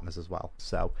 but the partners as well.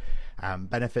 So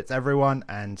benefits everyone,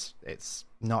 and it's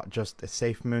not just a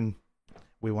SafeMoon.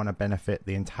 We want to benefit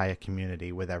the entire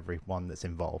community with everyone that's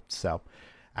involved. So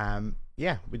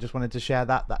yeah, we just wanted to share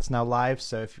that. That's now live.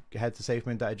 So if you head to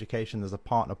safemoon.education, there's a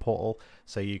partner portal,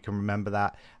 so you can remember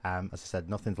that. As I said,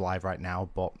 nothing's live right now,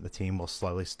 but the team will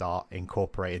slowly start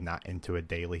incorporating that into a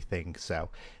daily thing. So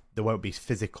there won't be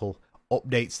physical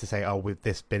updates to say, oh, with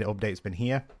this update's been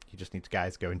here. You just need to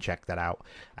guys go and check that out.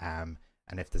 And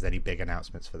if there's any big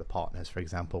announcements for the partners, for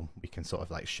example, we can sort of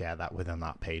like share that within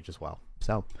that page as well.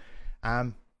 So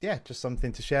yeah, just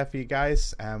something to share for you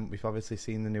guys. We've obviously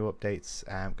seen the new updates.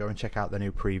 Go and check out the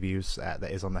new previews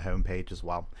that is on the homepage as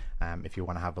well, if you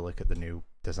want to have a look at the new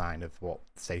design of what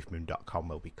safemoon.com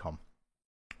will become.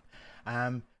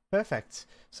 Perfect.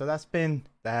 So that's been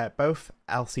both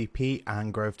LCP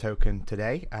and Grove Token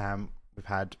today. We've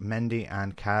had Mendy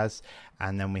and Kaz,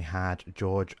 and then we had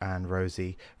George and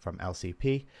Rosie from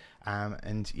LCP.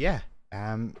 And yeah,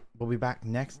 we'll be back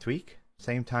next week.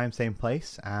 Same time, same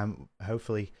place.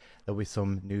 Hopefully there'll be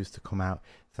some news to come out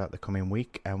throughout the coming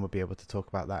week, and we'll be able to talk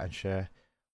about that and share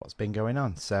what's been going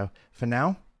on. So for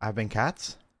now, I've been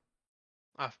Katz.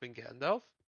 I've been Gandalf.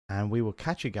 And we will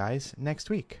catch you guys next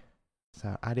week.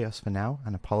 So adios for now,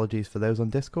 and apologies for those on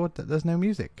Discord that there's no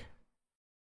music.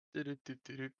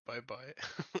 Bye bye.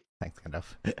 Thanks,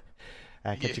 Gandalf.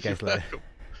 Catch you guys later.